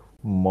fact, like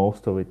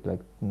most of it,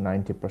 like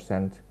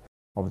 90%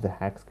 of the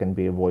hacks can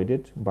be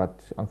avoided, but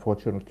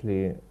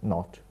unfortunately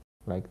not.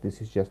 Like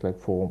this is just like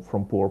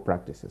from poor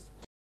practices.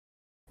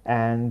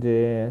 And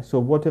so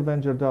what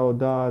Avenger DAO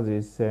does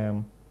is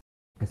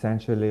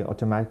essentially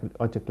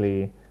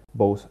automatically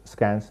both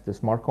scans the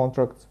smart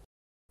contracts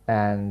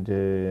and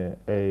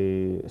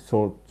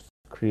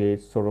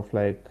creates sort of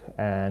like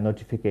a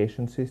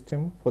notification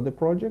system for the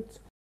projects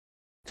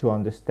to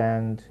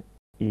understand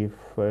if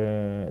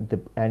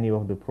any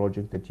of the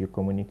projects that you're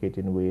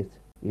communicating with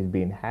is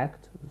being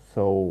hacked,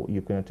 so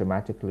you can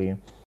automatically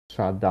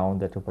shut down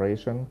that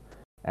operation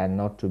and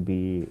not to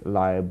be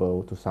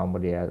liable to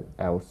somebody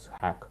else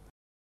hack.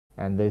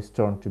 And this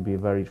turned to be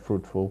very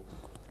fruitful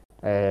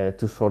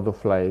to sort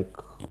of like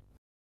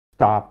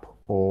stop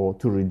or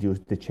to reduce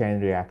the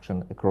chain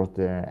reaction across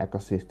the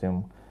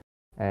ecosystem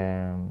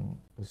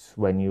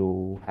when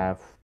you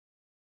have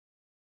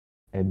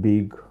a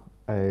big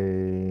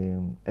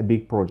a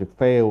big project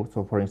fail.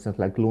 So for instance,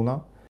 like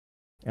Luna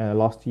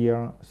last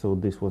year, so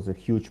this was a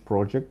huge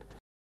project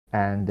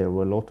and there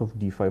were a lot of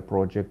DeFi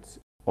projects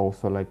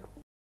also like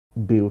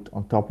built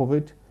on top of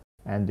it,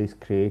 and this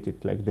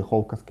created like the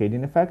whole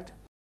cascading effect.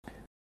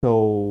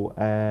 So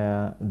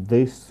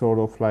this sort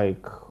of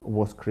like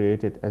was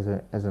created as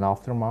an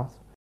aftermath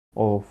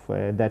of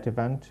that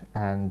event,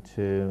 and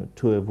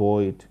to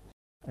avoid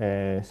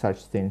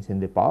such things in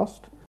the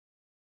past.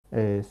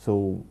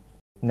 So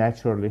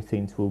naturally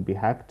things will be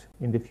hacked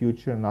in the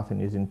future.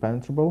 Nothing is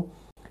impenetrable,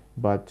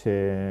 but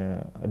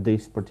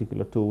this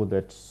particular tool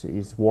that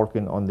is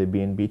working on the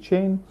BNB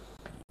chain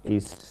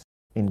is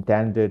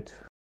intended,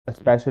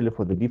 especially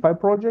for the DeFi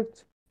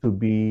projects, to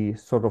be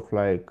sort of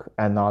like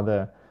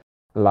another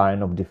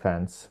line of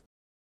defense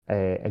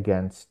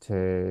against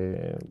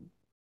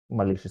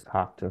malicious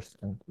actors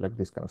and like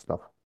this kind of stuff.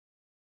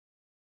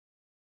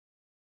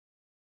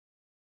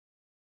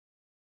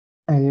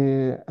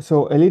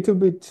 So a little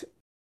bit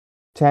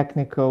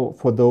technical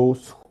for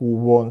those who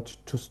want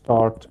to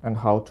start and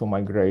how to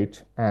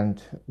migrate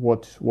and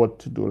what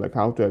to do, like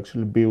how to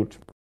actually build.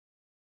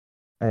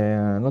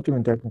 Not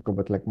even technical,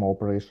 but like more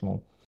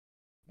operational.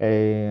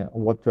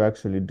 What to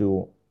actually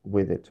do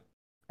with it,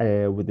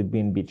 with the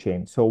BNB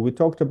chain. So we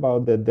talked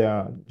about that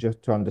there,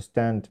 just to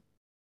understand.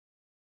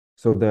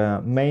 So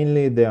there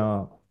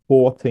are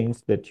four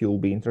things that you'll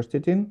be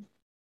interested in.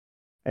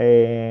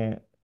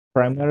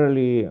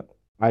 Primarily,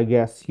 I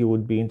guess you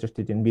would be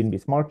interested in BNB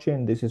Smart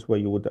Chain. This is where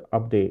you would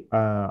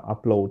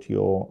upload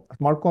your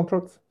smart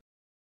contracts.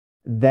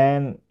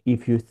 Then,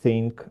 if you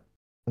think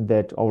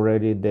that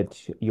already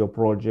that your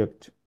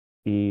project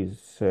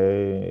is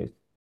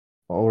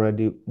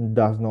already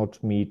does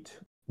not meet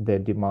the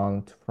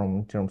demand from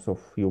in terms of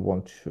you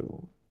want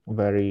to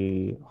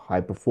very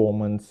high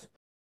performance,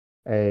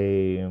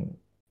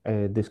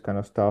 this kind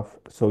of stuff,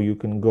 so you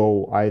can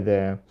go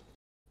either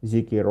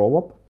ZK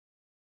rollup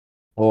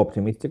or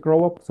optimistic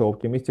rollup. So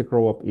optimistic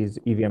rollup is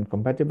EVM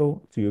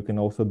compatible, so you can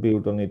also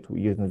build on it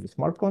using the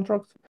smart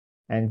contracts.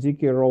 And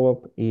ZK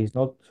rollup is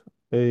not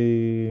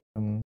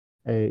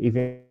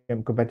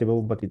EVM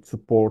compatible, but it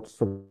supports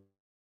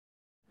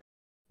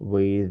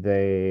with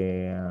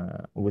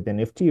with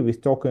NFT,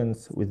 with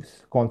tokens,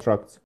 with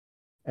contracts.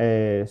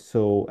 And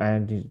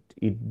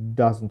it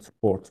doesn't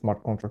support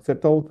smart contracts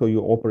at all, so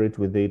you operate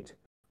with it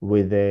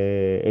with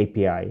the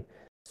API.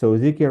 So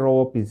ZK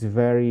rollup is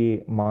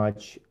very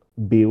much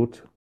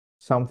built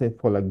something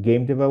for like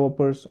game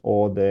developers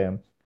or the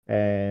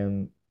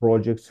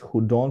projects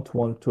who don't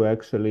want to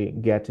actually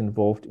get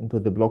involved into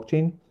the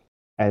blockchain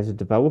as a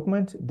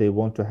development. They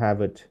want to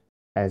have it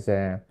as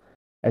a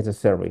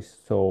service.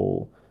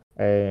 So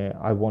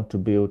I want to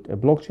build a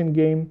blockchain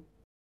game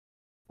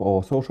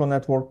or social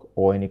network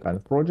or any kind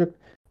of project.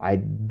 I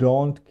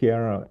don't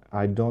care.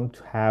 I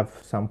don't have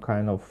some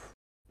kind of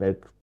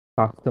like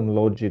custom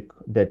logic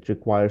that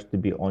requires to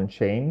be on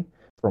chain.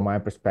 From my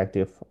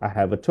perspective, I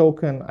have a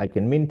token, I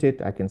can mint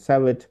it, I can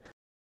sell it,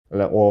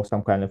 or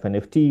some kind of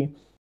NFT.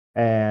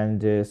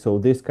 And so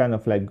this kind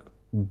of like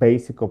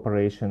basic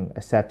operation,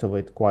 a set of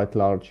it quite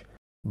large,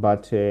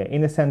 but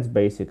in a sense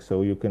basic.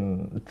 So you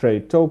can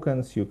trade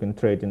tokens, you can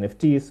trade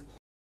NFTs,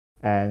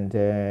 and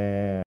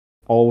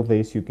all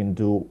this you can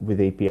do with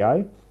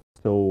API.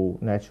 So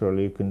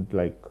naturally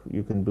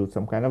you can build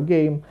some kind of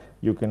game,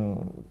 you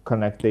can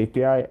connect the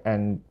API,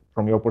 and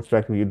from your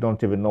perspective you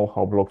don't even know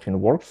how blockchain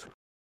works.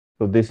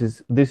 So this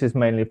is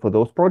mainly for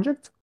those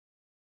projects.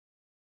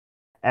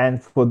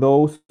 And for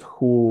those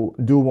who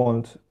do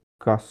want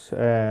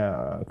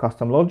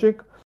custom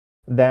logic,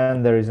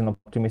 then there is an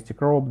optimistic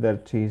rollup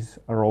that is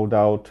rolled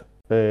out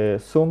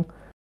soon.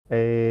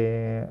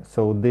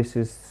 So this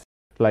is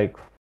like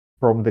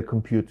from the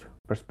compute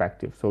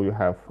perspective. So you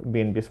have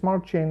BNB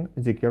Smart Chain,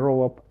 ZK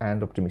rollup,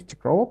 and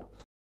optimistic rollup.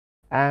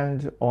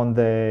 And on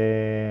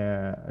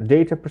the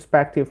data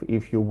perspective,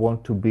 if you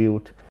want to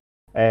build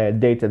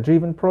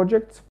data-driven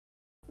projects,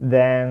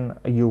 then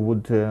you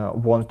would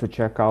want to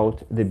check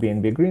out the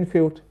BNB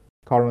Greenfield.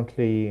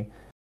 Currently,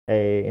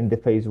 in the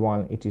phase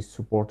one, it is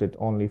supported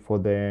only for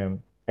the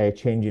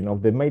changing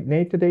of the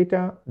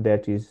metadata,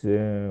 that is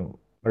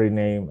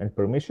rename and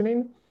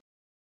permissioning.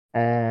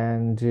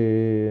 And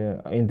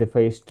in the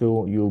phase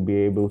 2, you'll be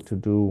able to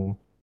do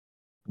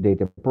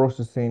data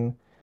processing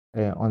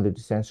on the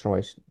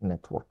decentralized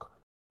network.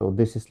 So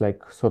this is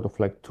like sort of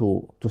like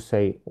to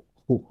say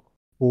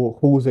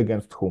who's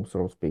against whom,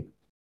 so to speak.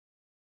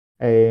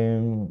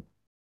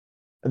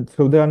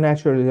 So there are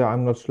naturally,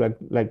 I'm not sure,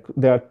 like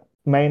there are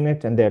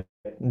mainnet and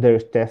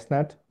there's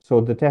testnet. So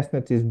the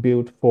testnet is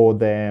built for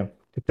to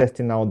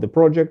testing out the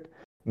project.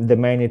 The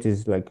mainnet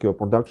is like your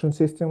production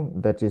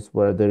system. That is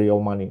where the real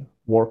money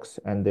works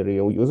and the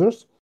real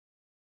users.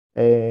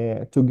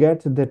 To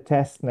get the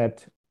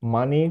testnet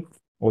money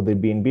or the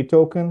BNB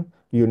token,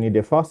 you need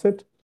a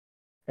faucet.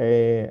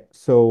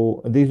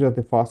 So these are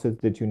the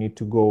faucets that you need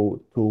to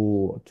go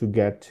to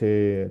get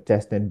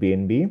testnet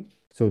BNB.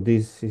 So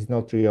this is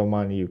not real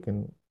money. You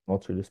can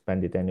not really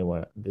spend it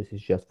anywhere. This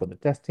is just for the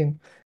testing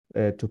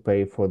to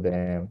pay for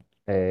the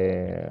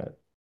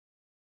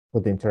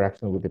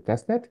interaction with the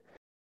testnet.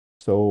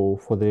 So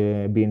for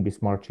the BNB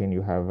Smart Chain,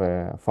 you have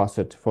a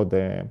faucet for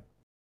the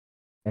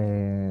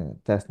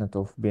testnet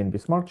of BNB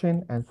Smart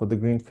Chain, and for the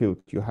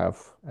greenfield, you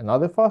have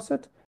another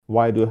faucet.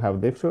 Why do you have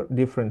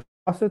different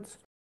faucets?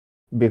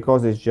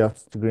 Because it's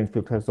just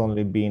greenfield has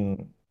only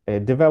been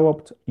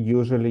developed.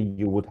 Usually,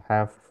 you would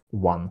have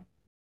one.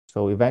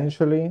 So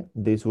eventually,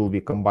 this will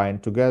be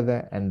combined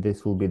together, and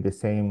this will be the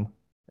same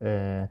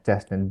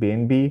testnet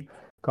BNB.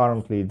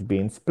 Currently, it's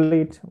being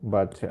split,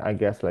 but I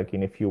guess like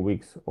in a few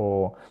weeks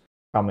or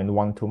come in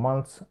 1-2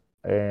 months,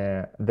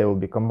 they will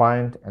be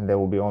combined, and there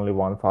will be only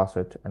one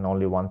faucet and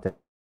only one testnet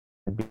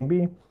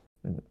BNB.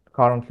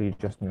 Currently, you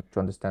just need to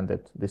understand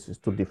that this is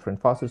two different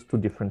faucets, two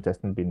different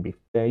testnet BNB.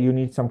 You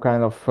need some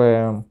kind of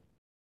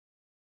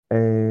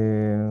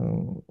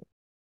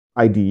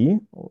IDE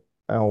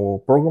or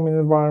programming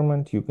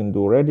environment. You can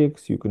do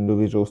Redux, you can do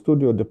Visual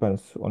Studio,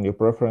 depends on your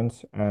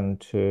preference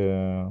and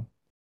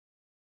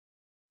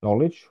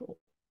knowledge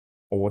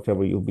or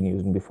whatever you've been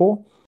using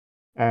before.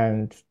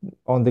 And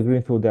on the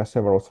greenfield, there are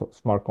several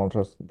smart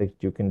contracts that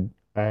you can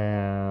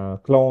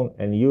clone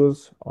and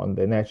use on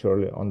the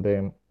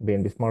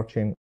BNB Smart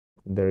Chain.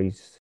 There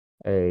is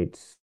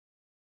it's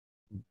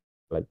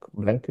like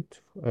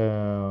blanket,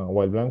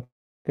 white blanket.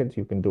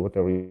 You can do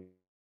whatever you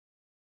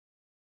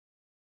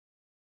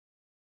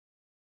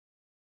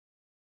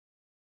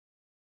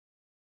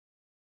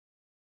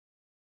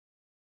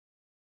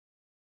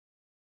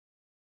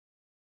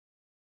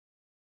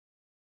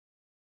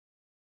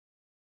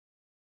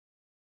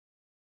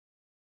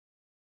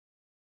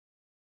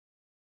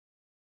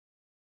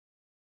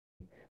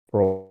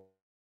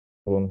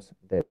problems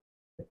that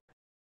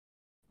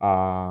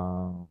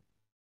are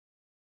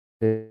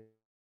to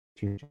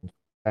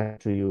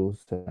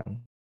use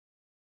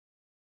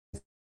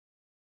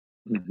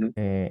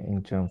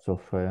in terms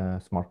of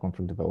smart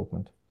contract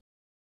development.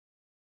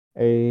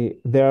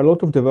 There are a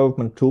lot of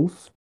development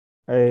tools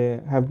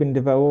have been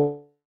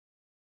developed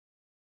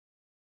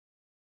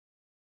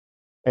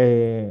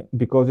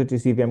because it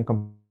is EVM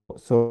compatible.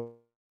 So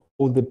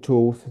all the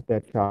tools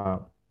that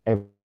are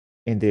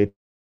in the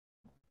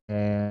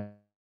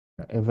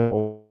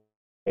available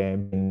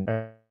in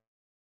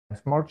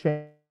smart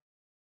chain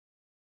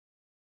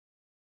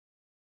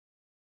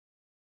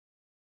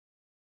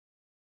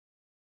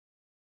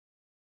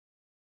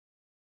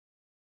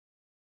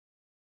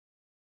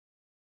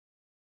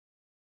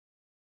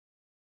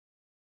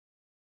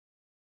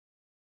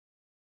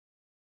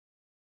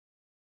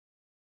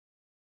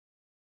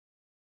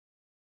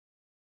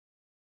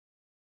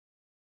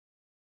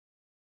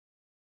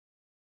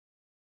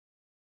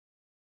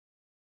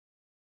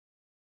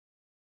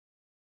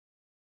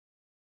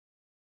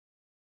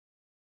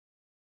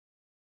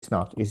it's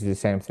not. It's the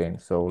same thing.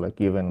 So like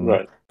even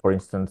for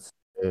instance,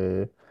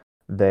 the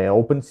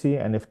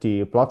OpenSea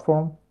NFT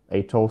platform,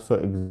 it also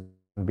exists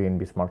on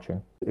BNB Smart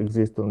Chain.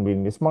 Exists on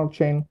BNB Smart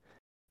Chain,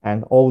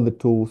 and all the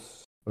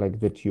tools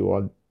like that you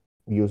are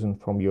using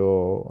from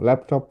your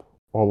laptop,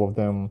 all of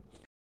them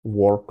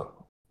work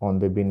on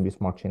the BNB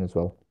Smart Chain as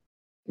well.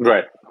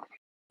 Right.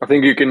 I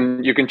think you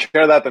can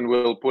share that, and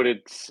we'll put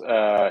it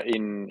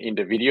in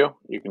the video.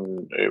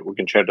 We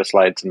can share the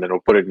slides, and then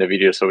we'll put it in the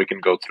video so we can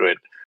go through it.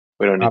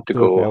 We don't need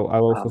Absolutely. to go.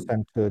 I'll also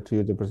send to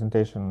you the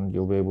presentation.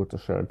 You'll be able to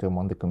share it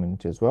among the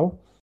community as well.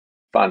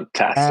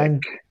 Fantastic.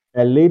 And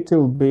a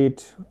little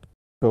bit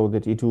so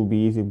that it will be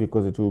easy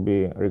because it will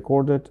be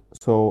recorded.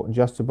 So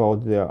just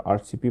about the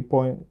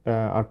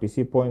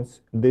RPC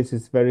points, this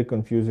is very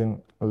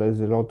confusing.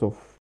 There's a lot of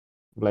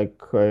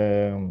like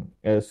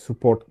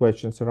support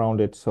questions around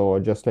it. So I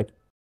just like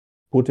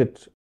put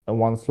it on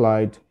one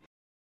slide.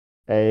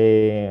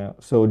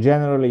 So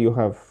generally you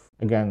have,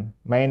 again,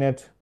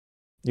 mainnet,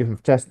 you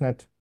have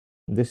testnet.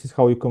 This is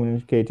how you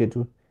communicate it,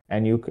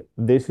 and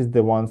this is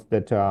the ones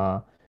that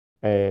are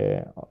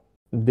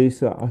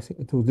this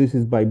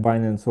is by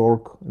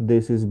Binance.org.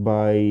 This is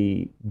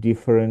by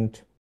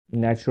different.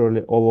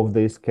 Naturally, all of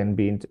this can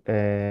be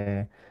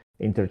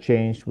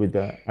interchanged with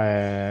the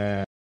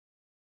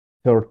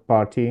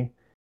third-party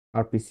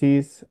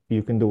RPCs.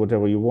 You can do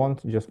whatever you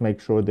want. Just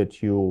make sure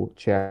that you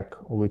check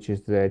which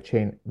is the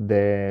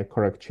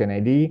correct chain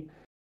ID.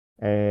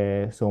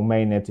 So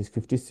mainnet is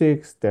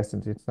 56,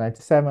 testnet is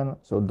 97.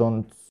 So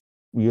don't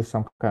use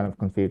some kind of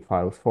config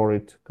files for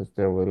it because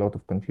there were a lot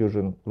of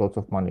confusion, lots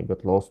of money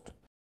got lost.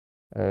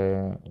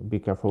 Be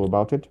careful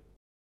about it.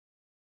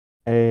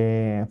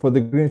 For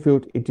the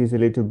greenfield, it is a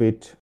little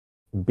bit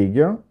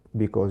bigger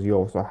because you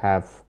also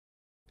have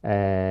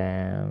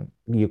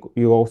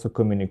you also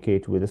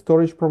communicate with the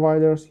storage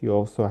providers. You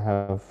also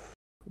have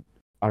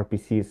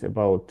RPCs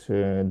about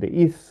the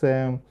ETH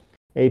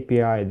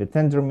API, the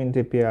Tendermint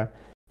API.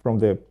 From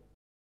the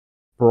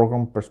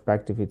program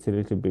perspective, it's a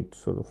little bit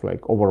sort of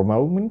like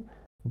overwhelming,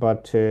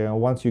 but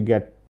once you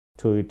get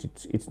to it,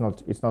 it's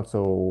not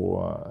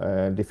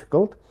so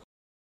difficult.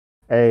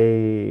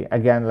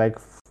 Again, like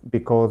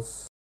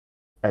because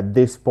at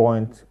this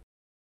point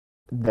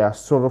there are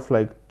sort of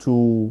like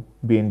two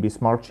BNB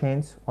smart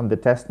chains on the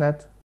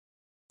testnet.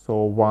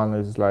 So one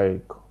is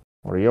like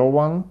real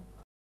one,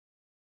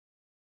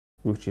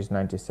 which is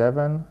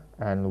 97,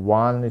 and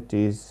one it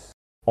is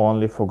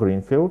only for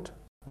greenfield.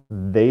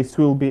 This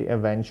will be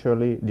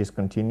eventually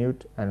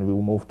discontinued and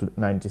will move to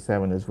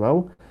 97 as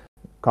well.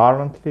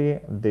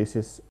 Currently, this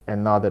is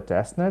another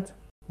testnet.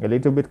 A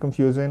little bit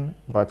confusing,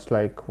 but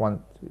like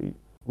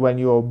when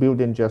you're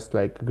building just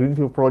like a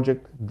greenfield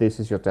project, this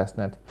is your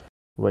testnet.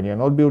 When you're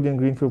not building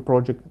greenfield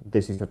project,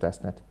 this is your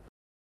testnet.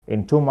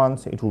 In 2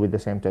 months, it will be the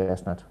same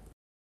testnet.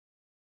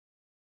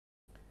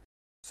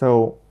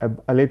 So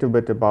a little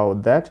bit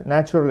about that.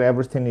 Naturally,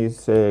 everything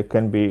is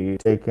can be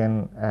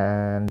taken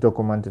and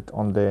documented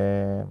on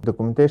the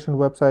documentation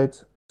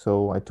websites.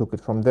 So I took it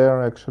from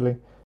there actually,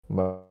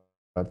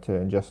 but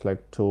just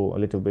like to a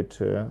little bit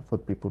for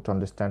people to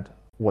understand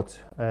what's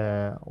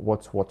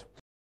what.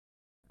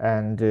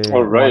 And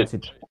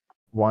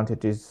once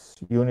it is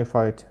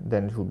unified,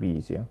 then it will be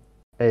easier.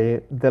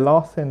 The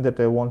last thing that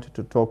I wanted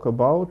to talk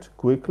about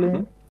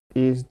quickly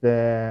is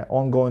the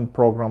ongoing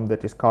program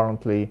that is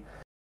currently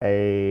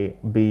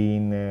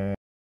being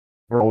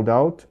rolled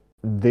out.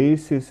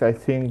 This is, I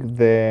think,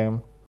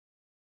 the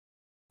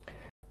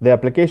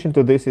application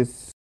to this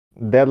is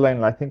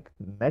deadline, I think,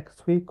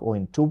 next week or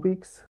in 2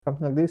 weeks,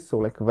 something like this. So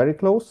like very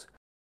close.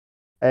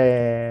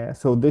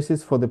 So this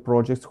is for the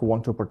projects who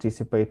want to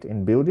participate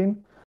in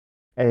building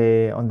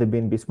on the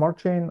BNB Smart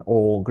Chain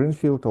or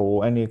Greenfield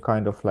or any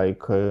kind of like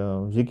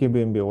ZK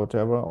BNB or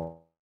whatever,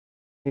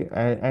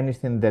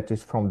 anything that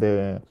is from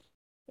the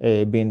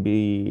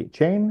BNB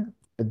chain,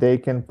 they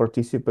can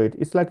participate.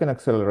 It's like an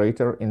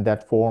accelerator in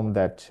that form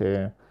that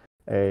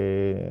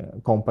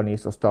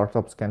companies or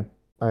startups can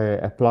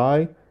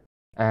apply,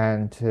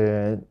 and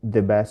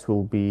the best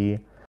will be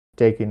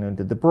taken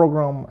into the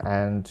program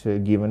and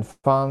given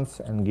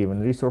funds and given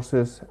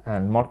resources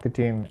and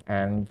marketing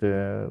and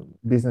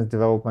business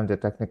development, the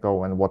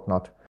technical and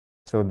whatnot.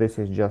 So this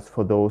is just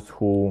for those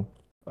who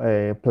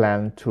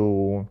plan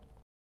to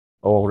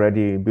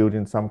already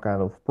building some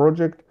kind of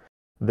project.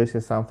 This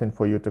is something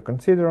for you to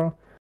consider.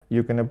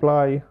 You can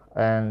apply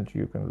and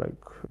you can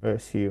like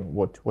see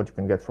what you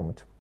can get from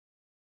it.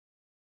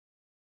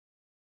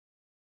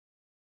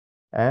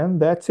 And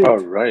that's it. All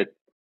right.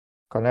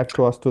 Connect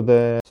to us to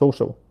the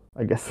social,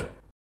 I guess.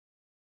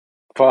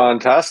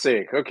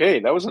 Fantastic. Okay,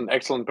 that was an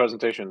excellent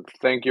presentation.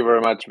 Thank you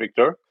very much,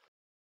 Victor.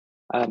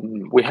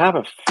 We have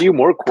a few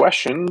more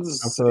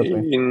questions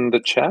Absolutely. in the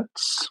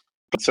chats.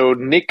 So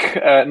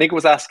Nick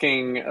was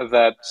asking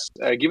that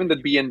given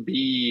that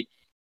BNB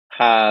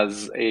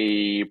has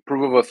a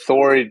proof of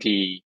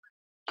authority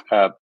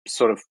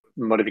sort of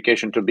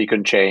modification to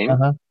Beacon Chain,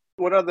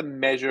 what are the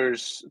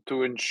measures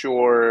to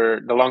ensure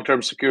the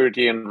long-term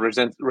security and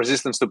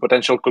resistance to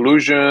potential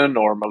collusion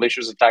or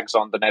malicious attacks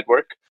on the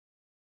network?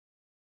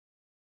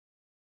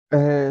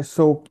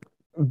 So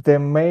the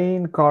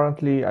main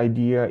currently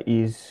idea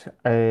is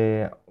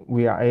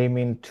we are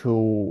aiming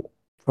to,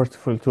 first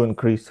of all, to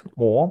increase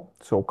more.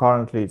 So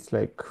currently it's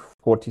like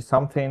 40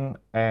 something,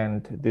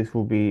 and this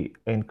will be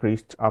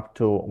increased up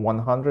to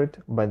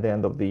 100 by the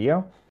end of the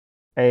year.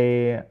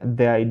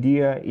 The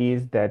idea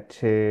is that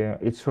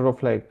it's sort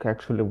of like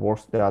actually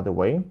works the other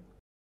way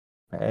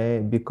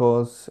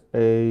because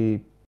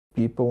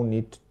people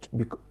need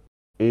to,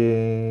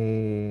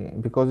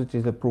 because it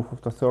is a proof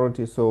of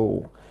authority,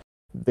 so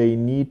they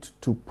need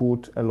to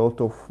put a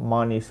lot of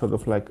money sort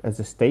of like as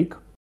a stake,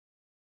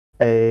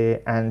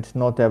 and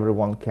not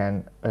everyone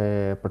can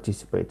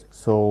participate.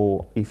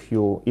 So if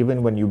you,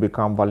 even when you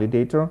become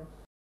validator,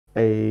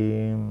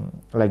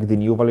 like the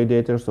new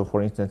validator, so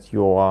for instance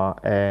you are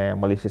a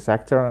malicious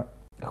actor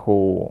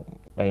who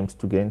aims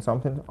to gain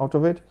something out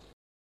of it,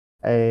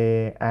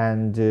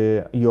 and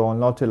you are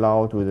not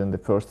allowed within the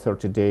first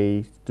 30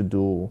 days to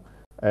do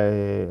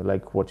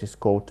like what is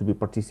called to be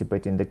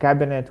participate in the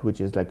cabinet,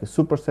 which is like a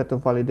superset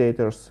of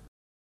validators.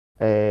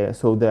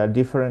 So there are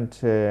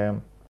different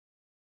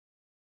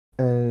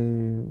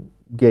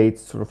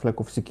gates sort of like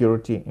of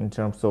security in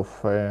terms of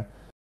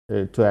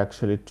to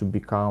actually to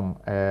become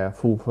a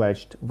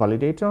full-fledged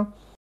validator.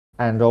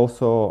 And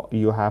also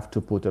you have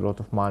to put a lot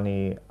of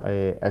money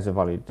as a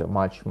validator,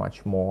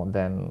 much more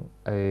than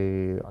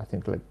I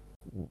think like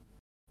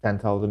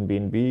 10,000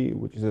 BNB,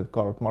 which is a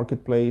current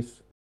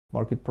marketplace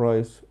market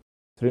price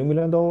 $3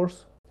 million,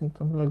 I think,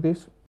 something like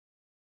this,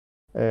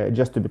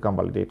 just to become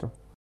validator.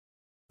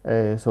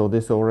 So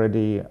this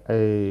already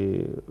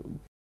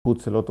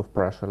puts a lot of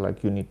pressure,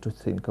 like you need to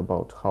think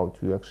about how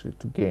to actually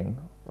to gain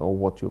or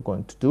what you're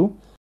going to do.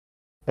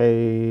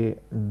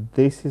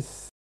 This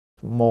is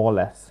more or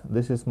less.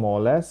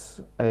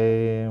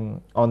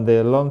 On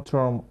the long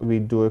term, we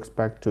do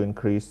expect to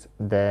increase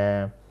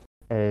the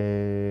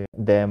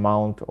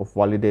amount of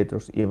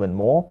validators even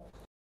more,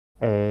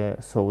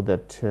 so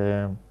that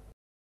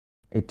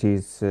it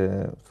is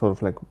sort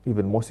of like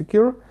even more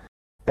secure.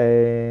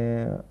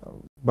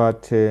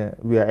 But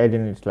we are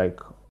adding it like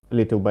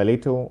little by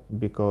little,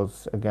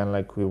 because again,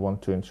 like we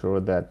want to ensure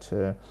that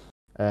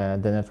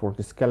the network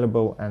is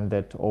scalable and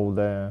that all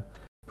the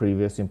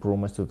previous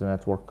improvements to the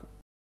network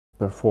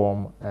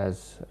perform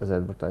as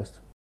advertised.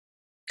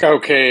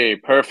 Okay,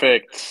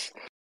 perfect.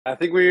 I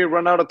think we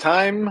run out of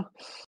time.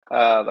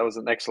 That was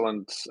an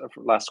excellent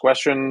last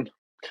question.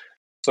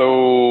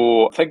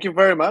 So thank you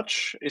very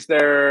much. Is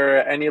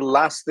there any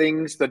last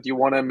things that you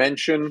want to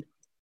mention?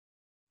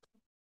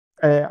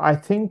 I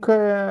think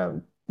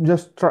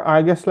just try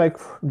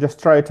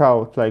it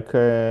out. Like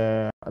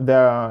there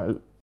are,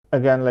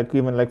 again, like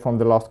even like from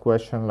the last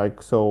question,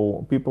 like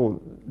so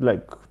people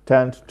like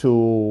tend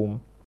to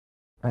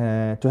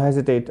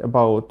hesitate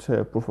about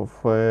proof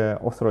of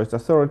authorized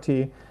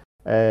authority.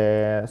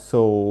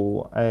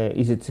 So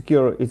is it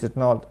secure? Is it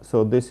not?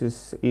 So this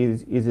is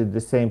it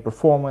the same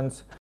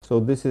performance? So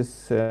this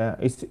is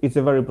it's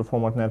a very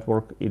performant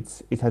network.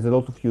 It has a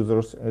lot of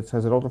users. It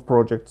has a lot of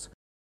projects,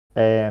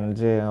 and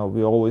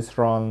we always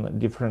run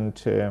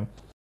different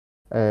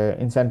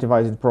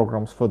incentivizing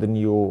programs for the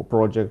new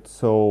project.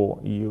 So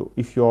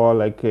if you are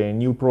like a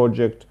new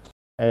project,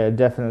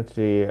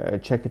 definitely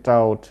check it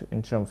out.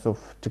 In terms of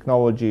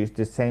technology, it's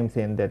the same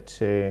thing that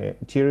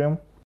Ethereum.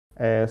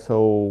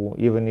 So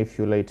even if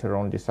you later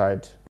on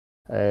decide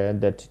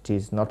that it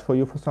is not for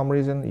you for some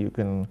reason, you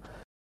can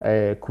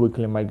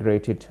quickly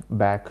migrate it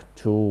back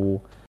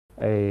to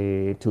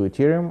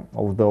Ethereum,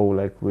 although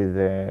like with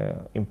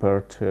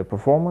impaired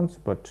performance,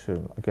 but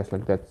I guess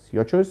like that's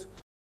your choice.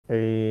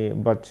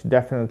 But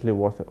definitely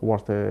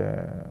worth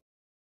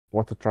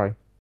a try.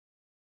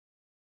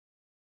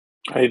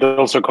 It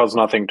also costs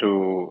nothing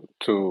to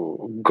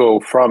go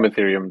from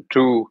Ethereum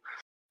to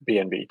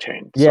BNB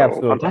Chain. Yeah, So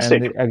absolutely,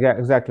 fantastic. and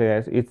exactly,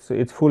 yes.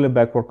 It's fully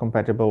backward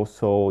compatible,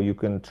 so you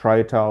can try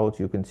it out.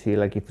 You can see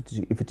like if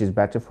it is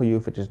better for you,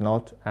 if it is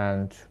not,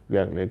 and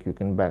yeah, like you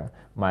can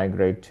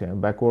migrate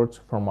backwards.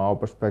 From our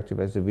perspective,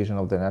 as a vision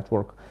of the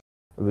network,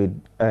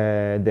 with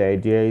the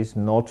idea is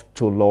not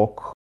to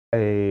lock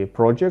a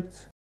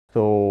project,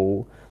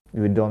 so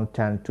we don't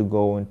tend to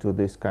go into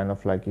this kind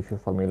of like, if you're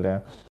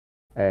familiar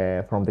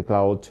from the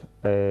cloud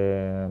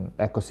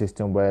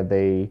ecosystem, where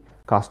they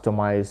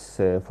customize,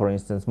 for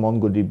instance,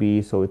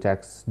 MongoDB, so it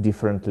acts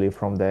differently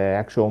from the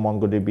actual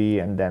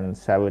MongoDB, and then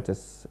sell it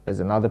as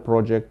another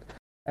project.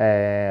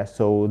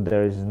 So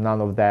there is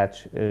none of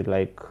that.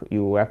 Like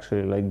you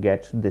actually like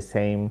get the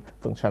same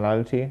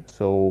functionality,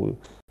 so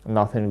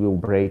nothing will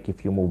break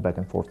if you move back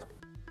and forth.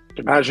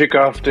 The magic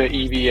of the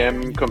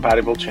EVM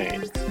compatible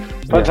chain.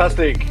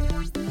 Fantastic. Yeah.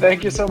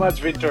 Thank you so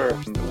much, Victor.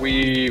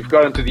 We've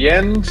gotten to the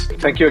end.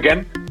 Thank you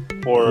again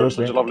for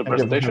such a lovely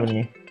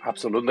presentation.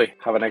 Absolutely.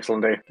 Have an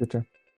excellent day. You too.